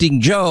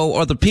contradicting Joe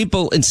are the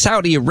people in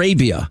Saudi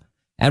Arabia.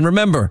 And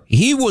remember,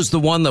 he was the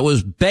one that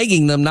was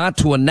begging them not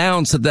to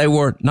announce that they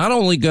were not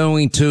only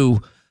going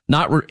to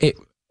not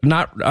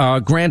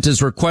grant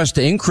his request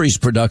to increase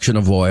production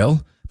of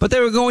oil, but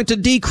they were going to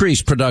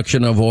decrease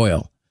production of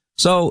oil.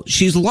 So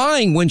she's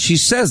lying when she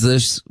says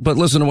this, but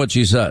listen to what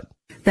she said.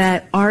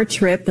 That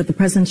the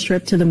president's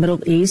trip to the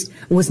Middle East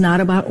was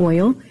not about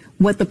oil.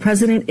 What the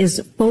president is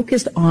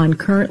focused on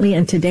currently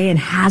and today and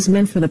has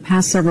been for the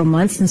past several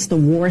months since the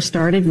war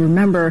started.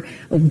 Remember,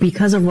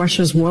 because of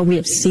Russia's war, we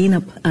have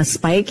seen a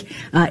spike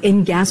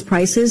in gas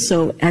prices.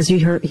 So as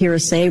you hear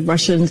us say,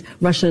 Russia's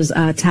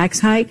tax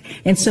hike.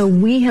 And so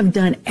we have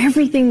done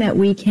everything that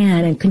we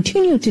can and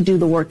continue to do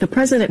the work the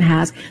president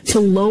has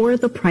to lower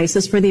the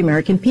prices for the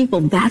American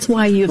people. That's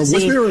why you've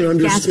seen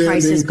gas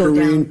prices go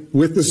down.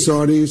 With the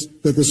Saudis,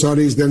 that the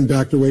Saudis then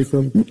backed away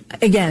from?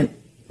 Again,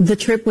 the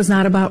trip was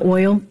not about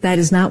oil. That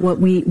is not what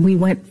we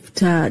went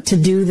to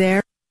do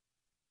there.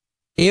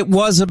 It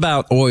was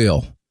about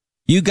oil.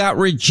 You got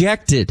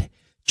rejected.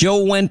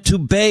 Joe went to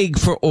beg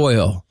for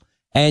oil.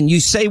 And you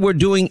say we're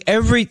doing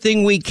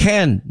everything we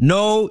can.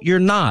 No, you're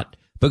not.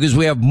 Because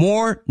we have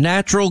more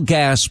natural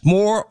gas,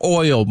 more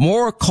oil,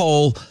 more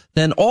coal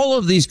than all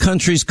of these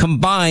countries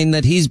combined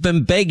that he's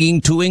been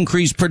begging to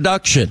increase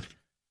production.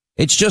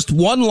 It's just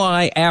one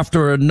lie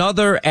after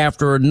another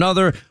after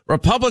another.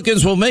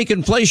 Republicans will make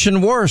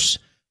inflation worse.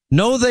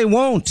 No, they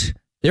won't.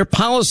 Their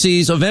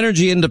policies of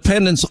energy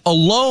independence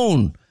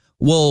alone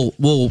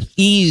will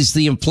ease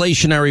the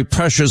inflationary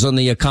pressures on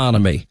the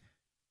economy.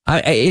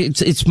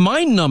 It's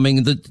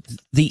mind-numbing the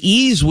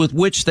ease with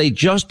which they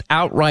just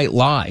outright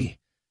lie.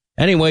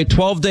 Anyway,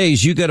 12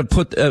 days, you get to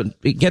put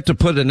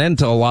an end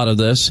to a lot of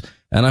this,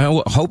 and I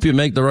hope you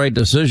make the right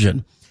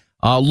decision.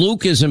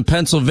 Luke is in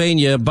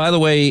Pennsylvania. By the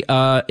way,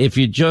 if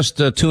you're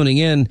just tuning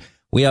in,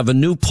 we have a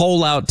new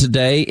poll out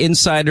today,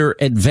 Insider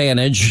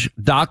Advantage.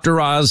 Dr.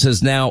 Oz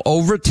has now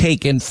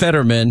overtaken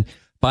Fetterman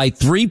by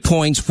 3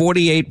 points,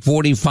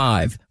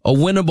 48-45, a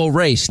winnable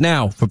race.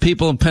 Now, for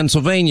people in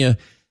Pennsylvania,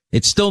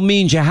 it still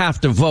means you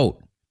have to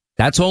vote.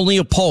 That's only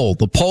a poll.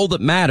 The poll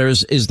that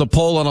matters is the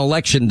poll on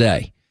Election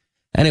Day.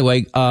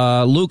 Anyway,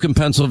 Luke in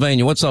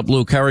Pennsylvania. What's up,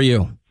 Luke? How are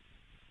you?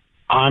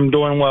 I'm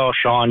doing well,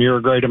 Sean. You're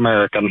a great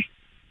American.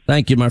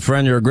 Thank you, my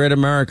friend. You're a great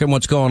American.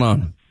 What's going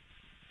on?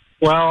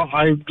 Well,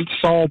 I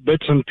saw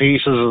bits and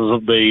pieces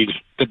of the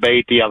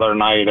debate the other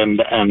night,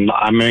 and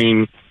I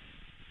mean,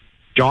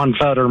 John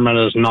Fetterman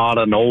is not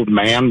an old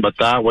man, but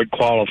that would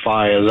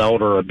qualify as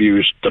elder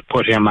abuse to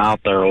put him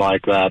out there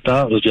like that.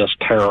 That was just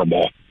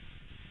terrible.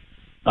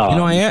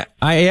 I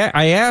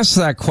asked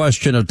that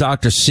question of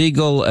Dr.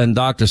 Siegel and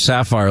Dr.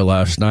 Sapphire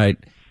last night.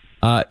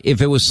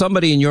 If it was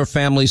somebody in your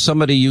family,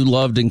 somebody you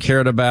loved and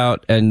cared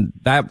about, and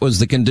that was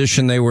the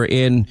condition they were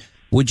in,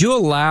 would you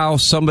allow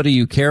somebody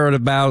you cared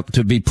about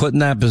to be put in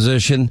that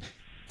position?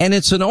 And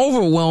it's an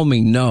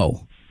overwhelming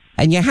no.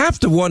 And you have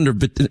to wonder,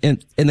 but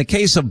in the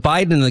case of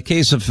Biden, in the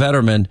case of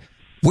Fetterman,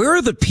 where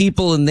are the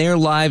people in their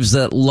lives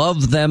that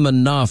love them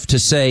enough to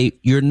say,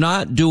 you're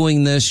not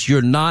doing this,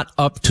 you're not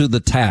up to the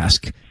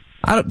task?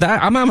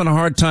 I'm having a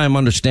hard time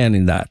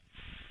understanding that.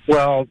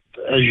 Well,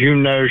 as you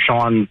know,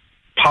 Sean,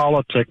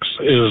 politics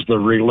is the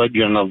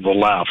religion of the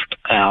left,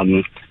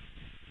 and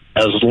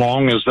as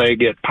long as they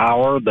get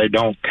power, they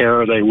don't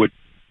care.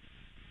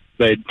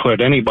 They'd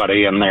put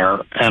anybody in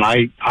there. And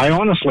I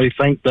honestly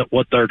think that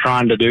what they're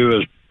trying to do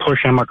is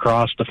push him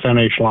across the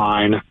finish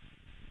line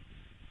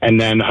and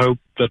then hope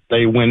that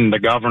they win the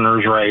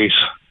governor's race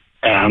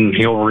and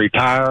he'll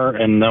retire,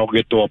 and they'll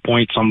get to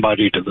appoint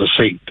somebody to the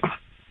seat.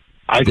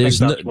 I think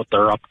that's what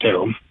they're up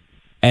to.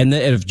 And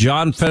if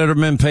John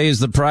Fetterman pays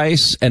the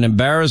price and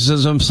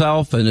embarrasses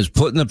himself and is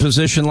put in a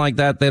position like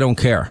that, they don't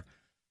care.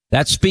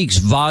 That speaks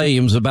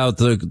volumes about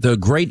the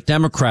great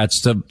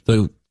Democrats,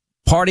 the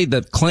party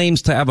that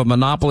claims to have a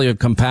monopoly of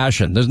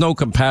compassion. There's no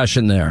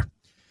compassion there.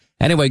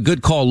 Anyway,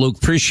 good call, Luke.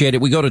 Appreciate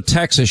it. We go to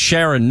Texas.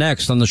 Sharon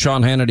next on the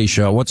Sean Hannity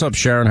Show. What's up,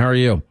 Sharon? How are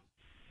you?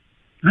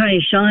 Hi,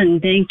 Sean.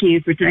 Thank you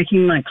for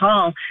taking my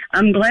call.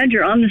 I'm glad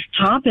you're on this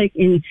topic.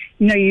 And,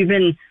 you've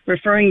been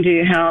referring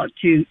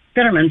to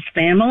Fetterman's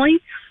family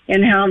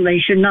and how they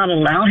should not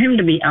allow him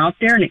to be out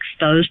there and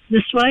exposed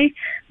this way.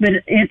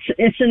 But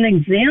it's an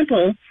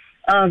example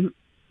of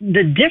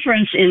the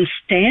difference in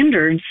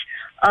standards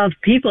of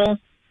people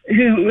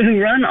who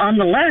run on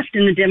the left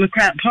in the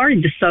Democrat Party,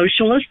 the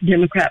Socialist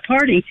Democrat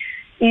Party.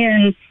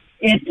 And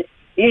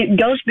it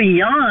goes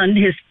beyond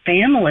his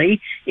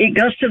family. It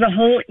goes to the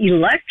whole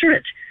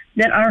electorate,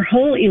 that our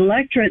whole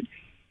electorate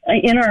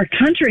in our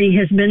country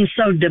has been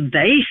so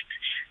debased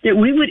that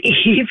we would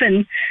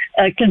even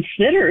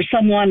consider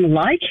someone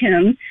like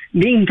him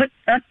being put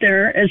up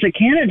there as a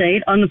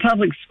candidate on the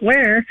public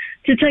square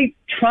to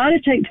try to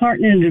take part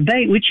in a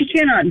debate, which you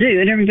cannot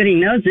do, and everybody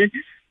knows it.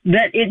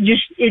 But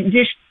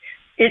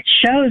it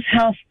shows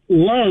how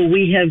low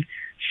we have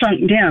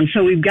sunk down.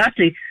 So we've got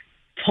to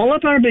pull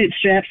up our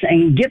bootstraps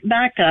and get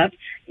back up,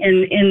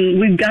 and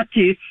we've got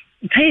to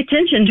pay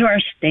attention to our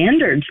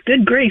standards.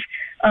 Good grief.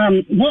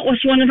 What was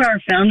one of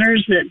our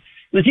founders that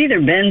was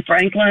either Ben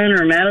Franklin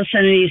or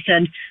Madison, and he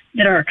said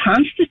that our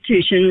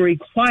Constitution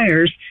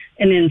requires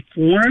an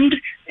informed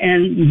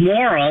and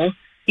moral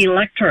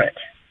electorate.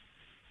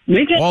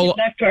 We've got to get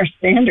back to our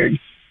standards.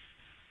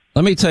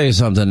 Let me tell you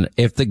something.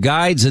 If the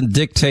guides and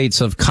dictates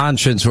of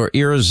conscience were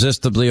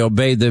irresistibly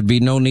obeyed, there'd be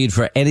no need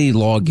for any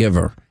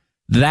lawgiver.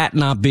 That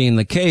not being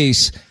the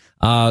case,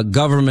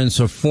 governments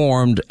are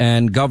formed,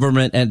 and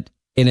government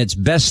in its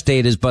best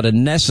state is but a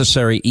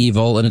necessary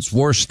evil, in its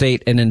worst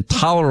state an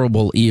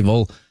intolerable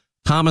evil.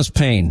 Thomas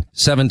Paine,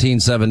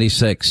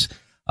 1776.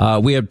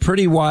 We had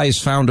pretty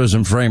wise founders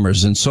and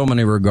framers in so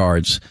many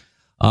regards,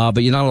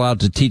 but you're not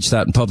allowed to teach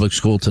that in public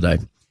school today.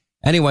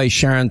 Anyway,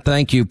 Sharon,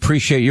 thank you.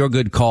 Appreciate your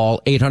good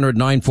call.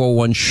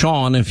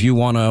 800-941-SEAN if you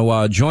want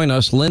to join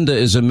us. Linda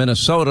is in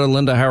Minnesota.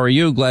 Linda, how are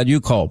you? Glad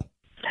you called.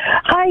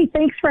 Hi,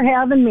 thanks for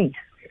having me.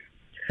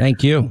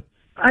 Thank you.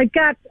 I've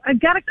got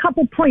a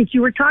couple points.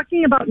 You were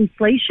talking about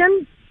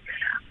inflation.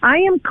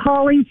 I'm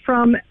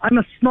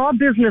a small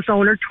business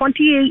owner,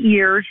 28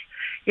 years,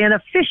 in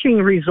a fishing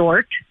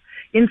resort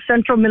in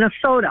central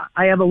Minnesota.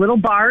 I have a little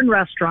bar and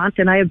restaurant,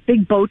 and I have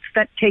big boats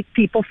that take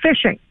people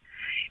fishing.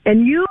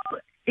 And you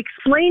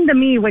explain to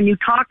me, when you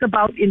talk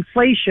about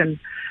inflation,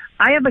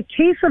 I have a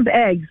case of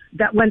eggs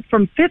that went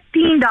from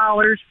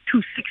 $15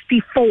 to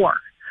 $64.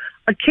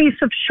 A case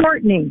of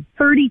shortening,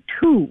 $32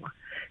 to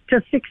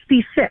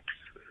 $66.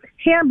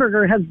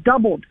 Hamburger has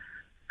doubled.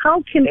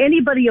 How can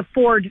anybody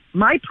afford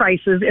my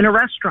prices in a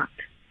restaurant?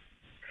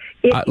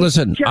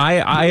 Listen,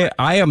 I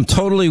am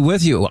totally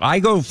with you. I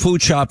go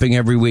food shopping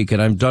every week,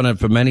 and I've done it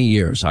for many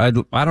years. I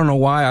don't know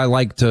why I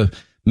like to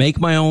make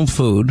my own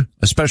food,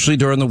 especially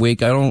during the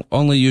week. I don't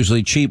only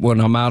usually cheat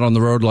when I'm out on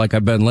the road like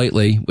I've been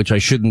lately, which I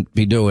shouldn't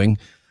be doing.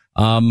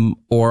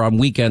 Or on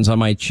weekends, I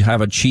might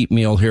have a cheat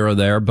meal here or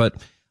there. But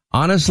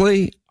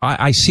honestly,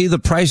 I see the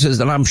prices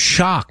and I'm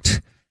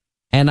shocked.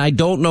 And I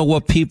don't know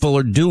what people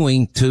are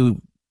doing to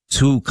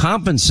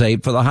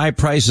compensate for the high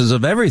prices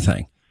of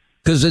everything,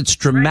 because it's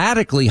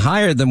dramatically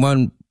higher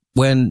than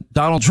when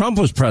Donald Trump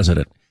was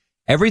president.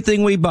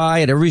 Everything we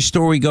buy at every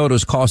store we go to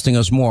is costing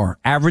us more.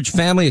 Average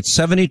family, it's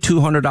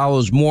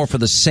 $7,200 more for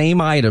the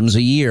same items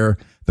a year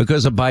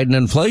because of Biden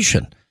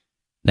inflation.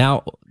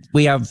 Now,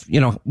 we have,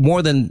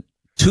 more than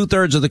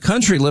 2/3 of the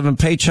country living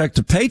paycheck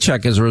to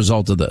paycheck as a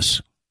result of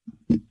this.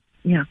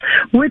 Yeah,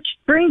 which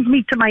brings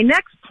me to my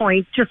next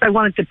point. I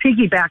wanted to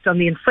piggyback on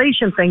the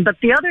inflation thing. But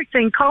the other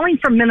thing, calling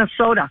from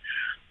Minnesota,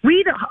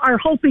 we are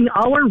hoping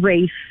our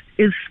race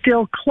is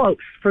still close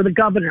for the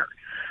governor.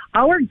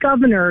 Our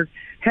governor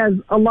has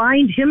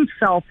aligned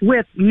himself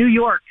with New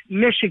York,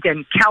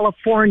 Michigan,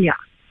 California.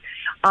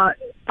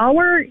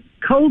 Our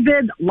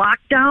COVID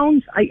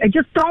lockdowns, I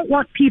just don't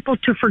want people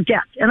to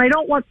forget. And I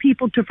don't want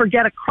people to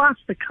forget across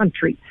the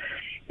country.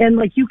 And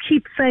like you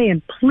keep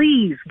saying,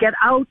 please get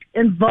out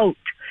and vote.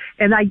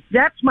 And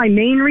that's my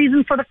main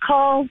reason for the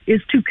call,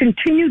 is to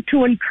continue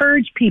to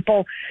encourage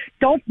people.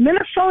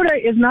 Minnesota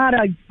is not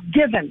a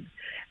given.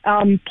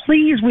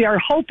 Please, we are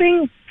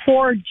hoping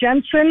for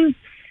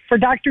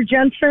Dr.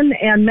 Jensen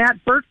and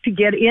Matt Burke to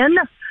get in.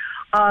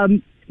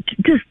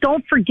 Just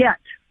don't forget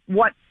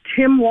what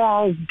Tim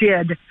Walz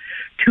did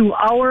to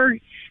our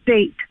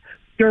state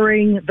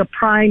during the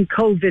prime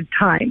COVID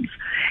times.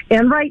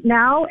 And right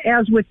now,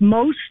 as with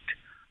most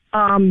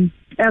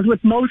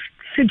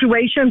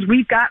situations,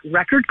 we've got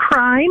record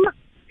crime,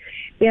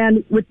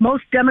 and with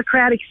most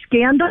Democratic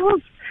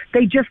scandals,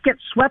 they just get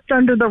swept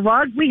under the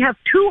rug. We have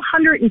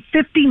 $250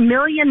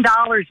 million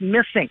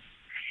missing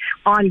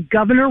on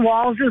Governor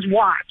Walz's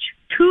watch.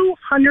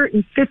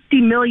 $250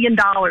 million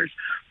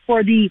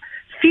for the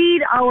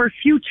Feed Our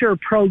Future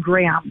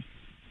program.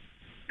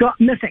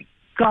 Missing,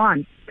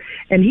 gone.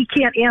 And he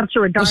can't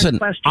answer a darn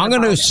question.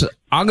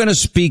 I'm going to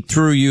speak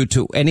through you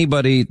to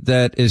anybody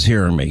that is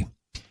hearing me.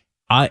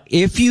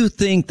 If you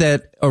think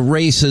that a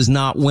race is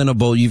not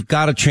winnable, you've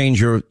got to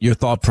change your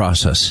thought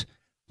process.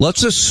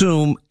 Let's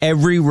assume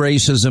every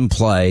race is in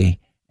play.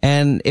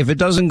 And if it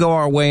doesn't go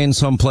our way in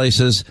some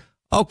places,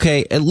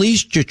 okay, at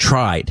least you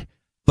tried.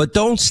 But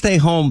don't stay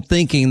home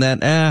thinking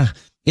that,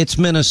 it's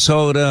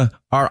Minnesota.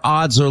 Our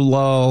odds are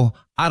low.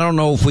 I don't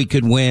know if we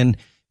could win.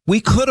 We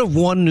could have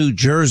won New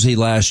Jersey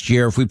last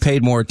year if we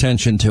paid more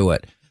attention to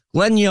it.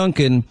 Glenn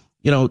Youngkin,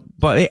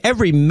 by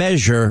every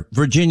measure,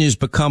 Virginia's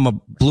become a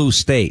blue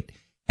state,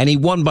 and he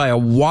won by a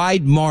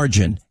wide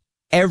margin.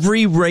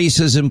 Every race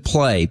is in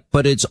play,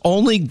 but it's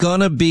only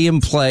gonna be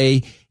in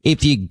play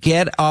if you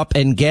get up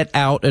and get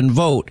out and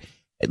vote.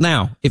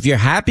 Now, if you're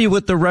happy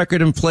with the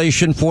record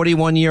inflation,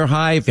 41-year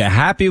high, if you're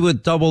happy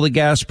with double the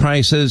gas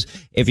prices,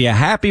 if you're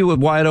happy with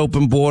wide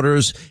open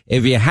borders,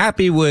 if you're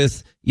happy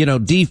with,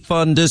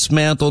 defund,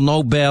 dismantle,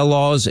 no bail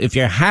laws, if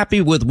you're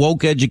happy with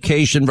woke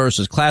education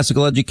versus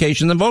classical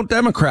education, then vote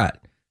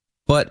Democrat.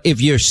 But if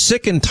you're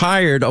sick and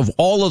tired of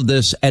all of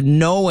this and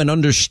know and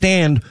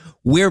understand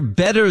we're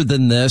better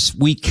than this,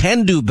 we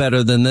can do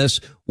better than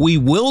this, we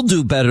will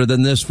do better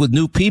than this with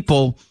new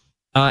people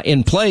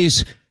in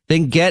place,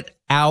 then get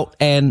out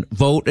and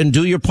vote and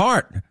do your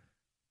part.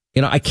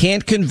 I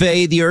can't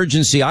convey the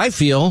urgency I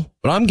feel,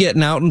 but I'm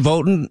getting out and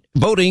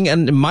voting.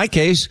 And in my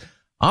case,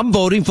 I'm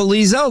voting for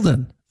Lee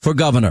Zeldin for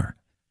governor.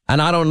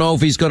 And I don't know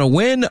if he's going to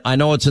win. I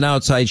know it's an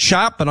outside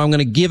shot, but I'm going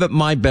to give it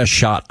my best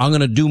shot. I'm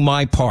going to do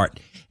my part.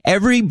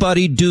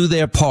 Everybody do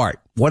their part.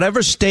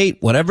 Whatever state,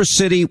 whatever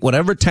city,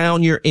 whatever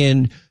town you're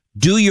in,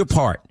 do your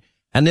part.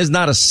 And there's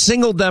not a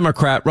single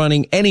Democrat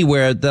running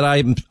anywhere that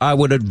I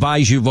would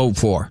advise you vote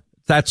for.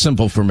 That's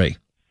simple for me.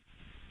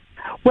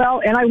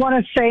 Well, and I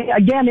want to say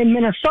again, in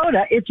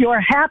Minnesota, if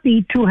you're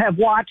happy to have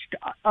watched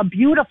a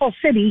beautiful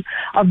city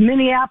of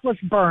Minneapolis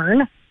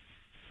burn,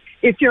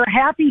 if you're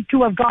happy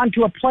to have gone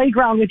to a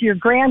playground with your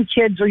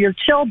grandkids or your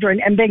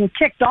children and been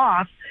kicked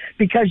off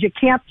because you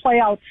can't play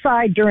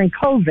outside during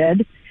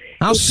COVID.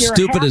 How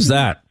stupid is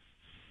that?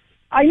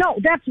 I know,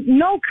 that's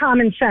no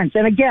common sense.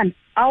 And again,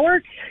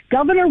 our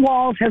Governor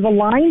Walz has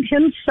aligned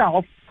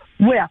himself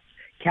with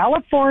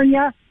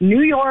California,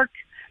 New York,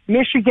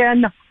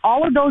 Michigan,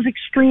 all of those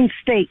extreme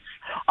states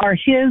are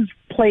his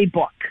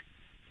playbook.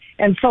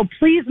 And so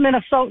please,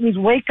 Minnesotans,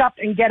 wake up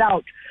and get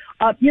out.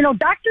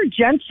 Dr.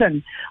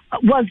 Jensen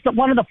was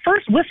one of the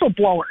first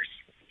whistleblowers.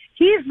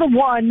 He's the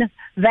one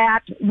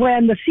that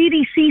when the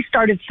CDC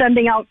started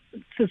sending out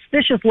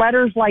suspicious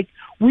letters like,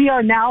 we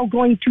are now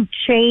going to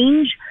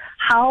change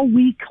how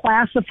we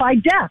classify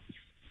deaths.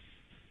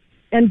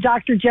 And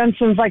Dr.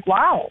 Jensen's like,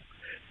 wow,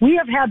 we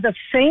have had the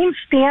same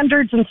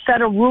standards and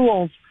set of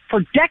rules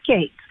for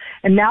decades.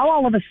 And now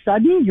all of a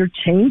sudden you're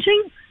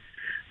changing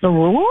the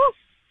rules?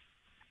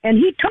 And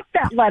he took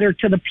that letter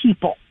to the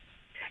people.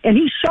 And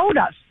he showed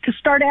us to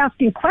start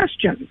asking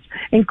questions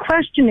and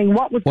questioning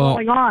what was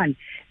going on.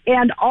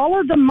 And all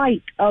of the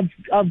might of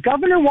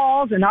Governor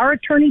Walz and our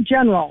Attorney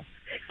General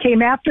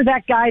came after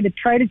that guy to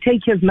try to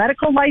take his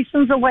medical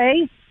license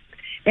away.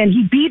 And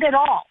he beat it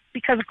all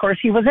because, of course,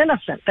 he was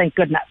innocent, thank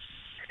goodness.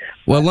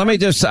 Well, let me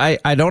just, I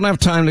don't have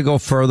time to go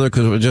further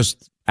because we're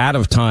just out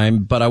of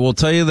time. But I will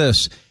tell you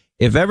this.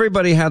 If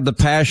everybody had the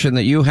passion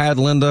that you had,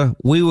 Linda,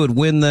 we would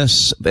win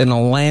this in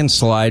a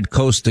landslide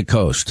coast to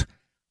coast.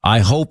 I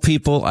hope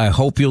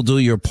you'll do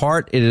your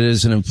part. It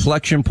is an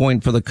inflection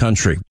point for the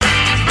country. All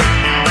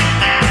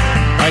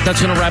right,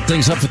 that's going to wrap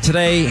things up for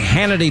today.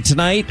 Hannity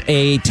tonight,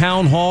 a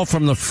town hall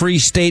from the free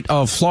state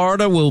of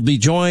Florida. Will be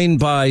joined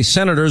by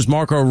Senators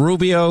Marco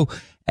Rubio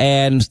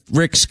and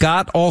Rick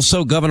Scott.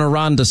 Also, Governor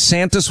Ron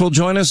DeSantis will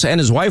join us, and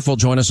his wife will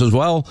join us as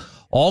well.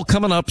 All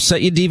coming up.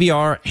 Set your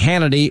DVR.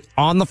 Hannity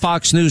on the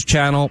Fox News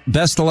channel.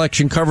 Best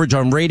election coverage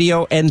on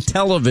radio and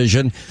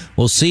television.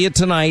 We'll see you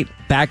tonight.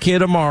 Back here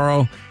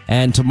tomorrow.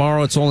 And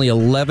tomorrow it's only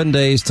 11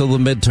 days till the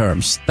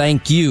midterms.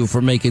 Thank you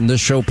for making this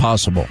show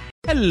possible.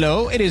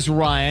 Hello, it is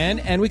Ryan,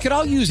 and we could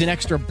all use an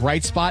extra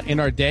bright spot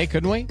in our day,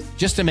 couldn't we?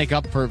 Just to make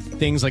up for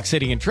things like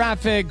sitting in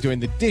traffic, doing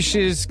the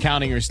dishes,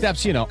 counting your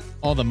steps,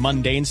 all the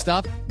mundane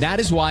stuff. That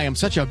is why I'm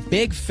such a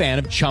big fan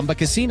of Chumba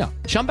Casino.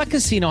 Chumba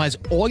Casino has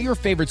all your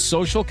favorite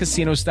social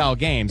casino-style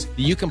games that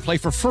you can play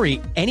for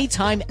free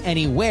anytime,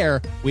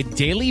 anywhere with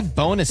daily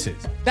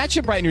bonuses. That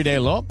should brighten your day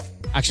a little.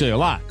 Actually, a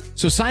lot.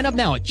 So sign up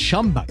now at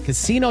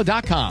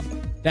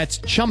ChumbaCasino.com. That's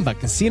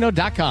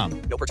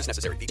ChumbaCasino.com. No purchase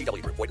necessary.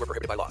 VGW Group. Void where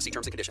prohibited by law. See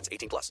terms and conditions.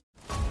 18+.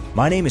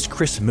 My name is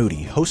Chris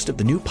Moody, host of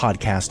the new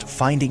podcast,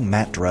 Finding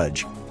Matt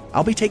Drudge.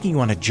 I'll be taking you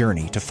on a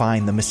journey to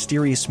find the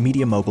mysterious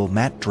media mogul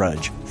Matt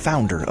Drudge,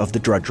 founder of The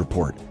Drudge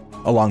Report.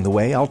 Along the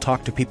way, I'll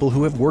talk to people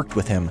who have worked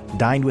with him,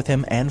 dined with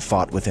him, and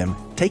fought with him,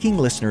 taking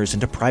listeners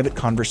into private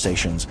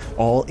conversations,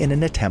 all in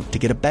an attempt to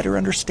get a better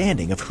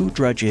understanding of who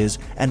Drudge is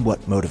and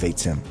what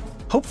motivates him.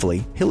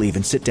 Hopefully, he'll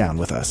even sit down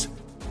with us.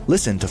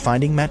 Listen to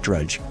Finding Matt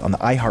Drudge on the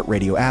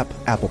iHeartRadio app,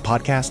 Apple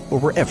Podcast, or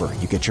wherever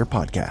you get your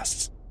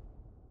podcasts.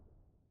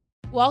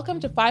 Welcome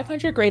to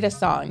 500 Greatest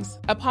Songs,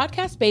 a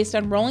podcast based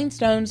on Rolling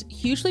Stone's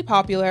hugely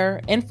popular,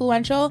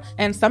 influential,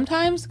 and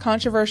sometimes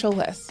controversial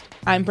list.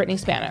 I'm Brittany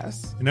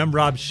Spanos. And I'm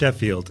Rob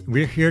Sheffield.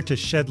 We're here to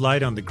shed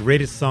light on the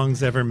greatest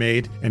songs ever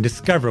made and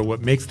discover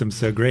what makes them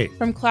so great.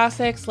 From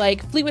classics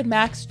like Fleetwood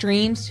Mac's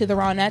Dreams to the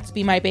Ronettes'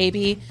 Be My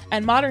Baby,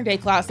 and modern-day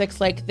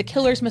classics like The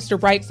Killers' Mr.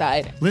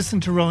 Brightside.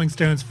 Listen to Rolling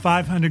Stone's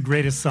 500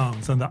 Greatest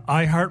Songs on the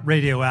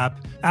iHeartRadio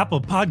app,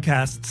 Apple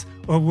Podcasts,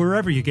 or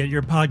wherever you get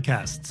your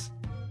podcasts.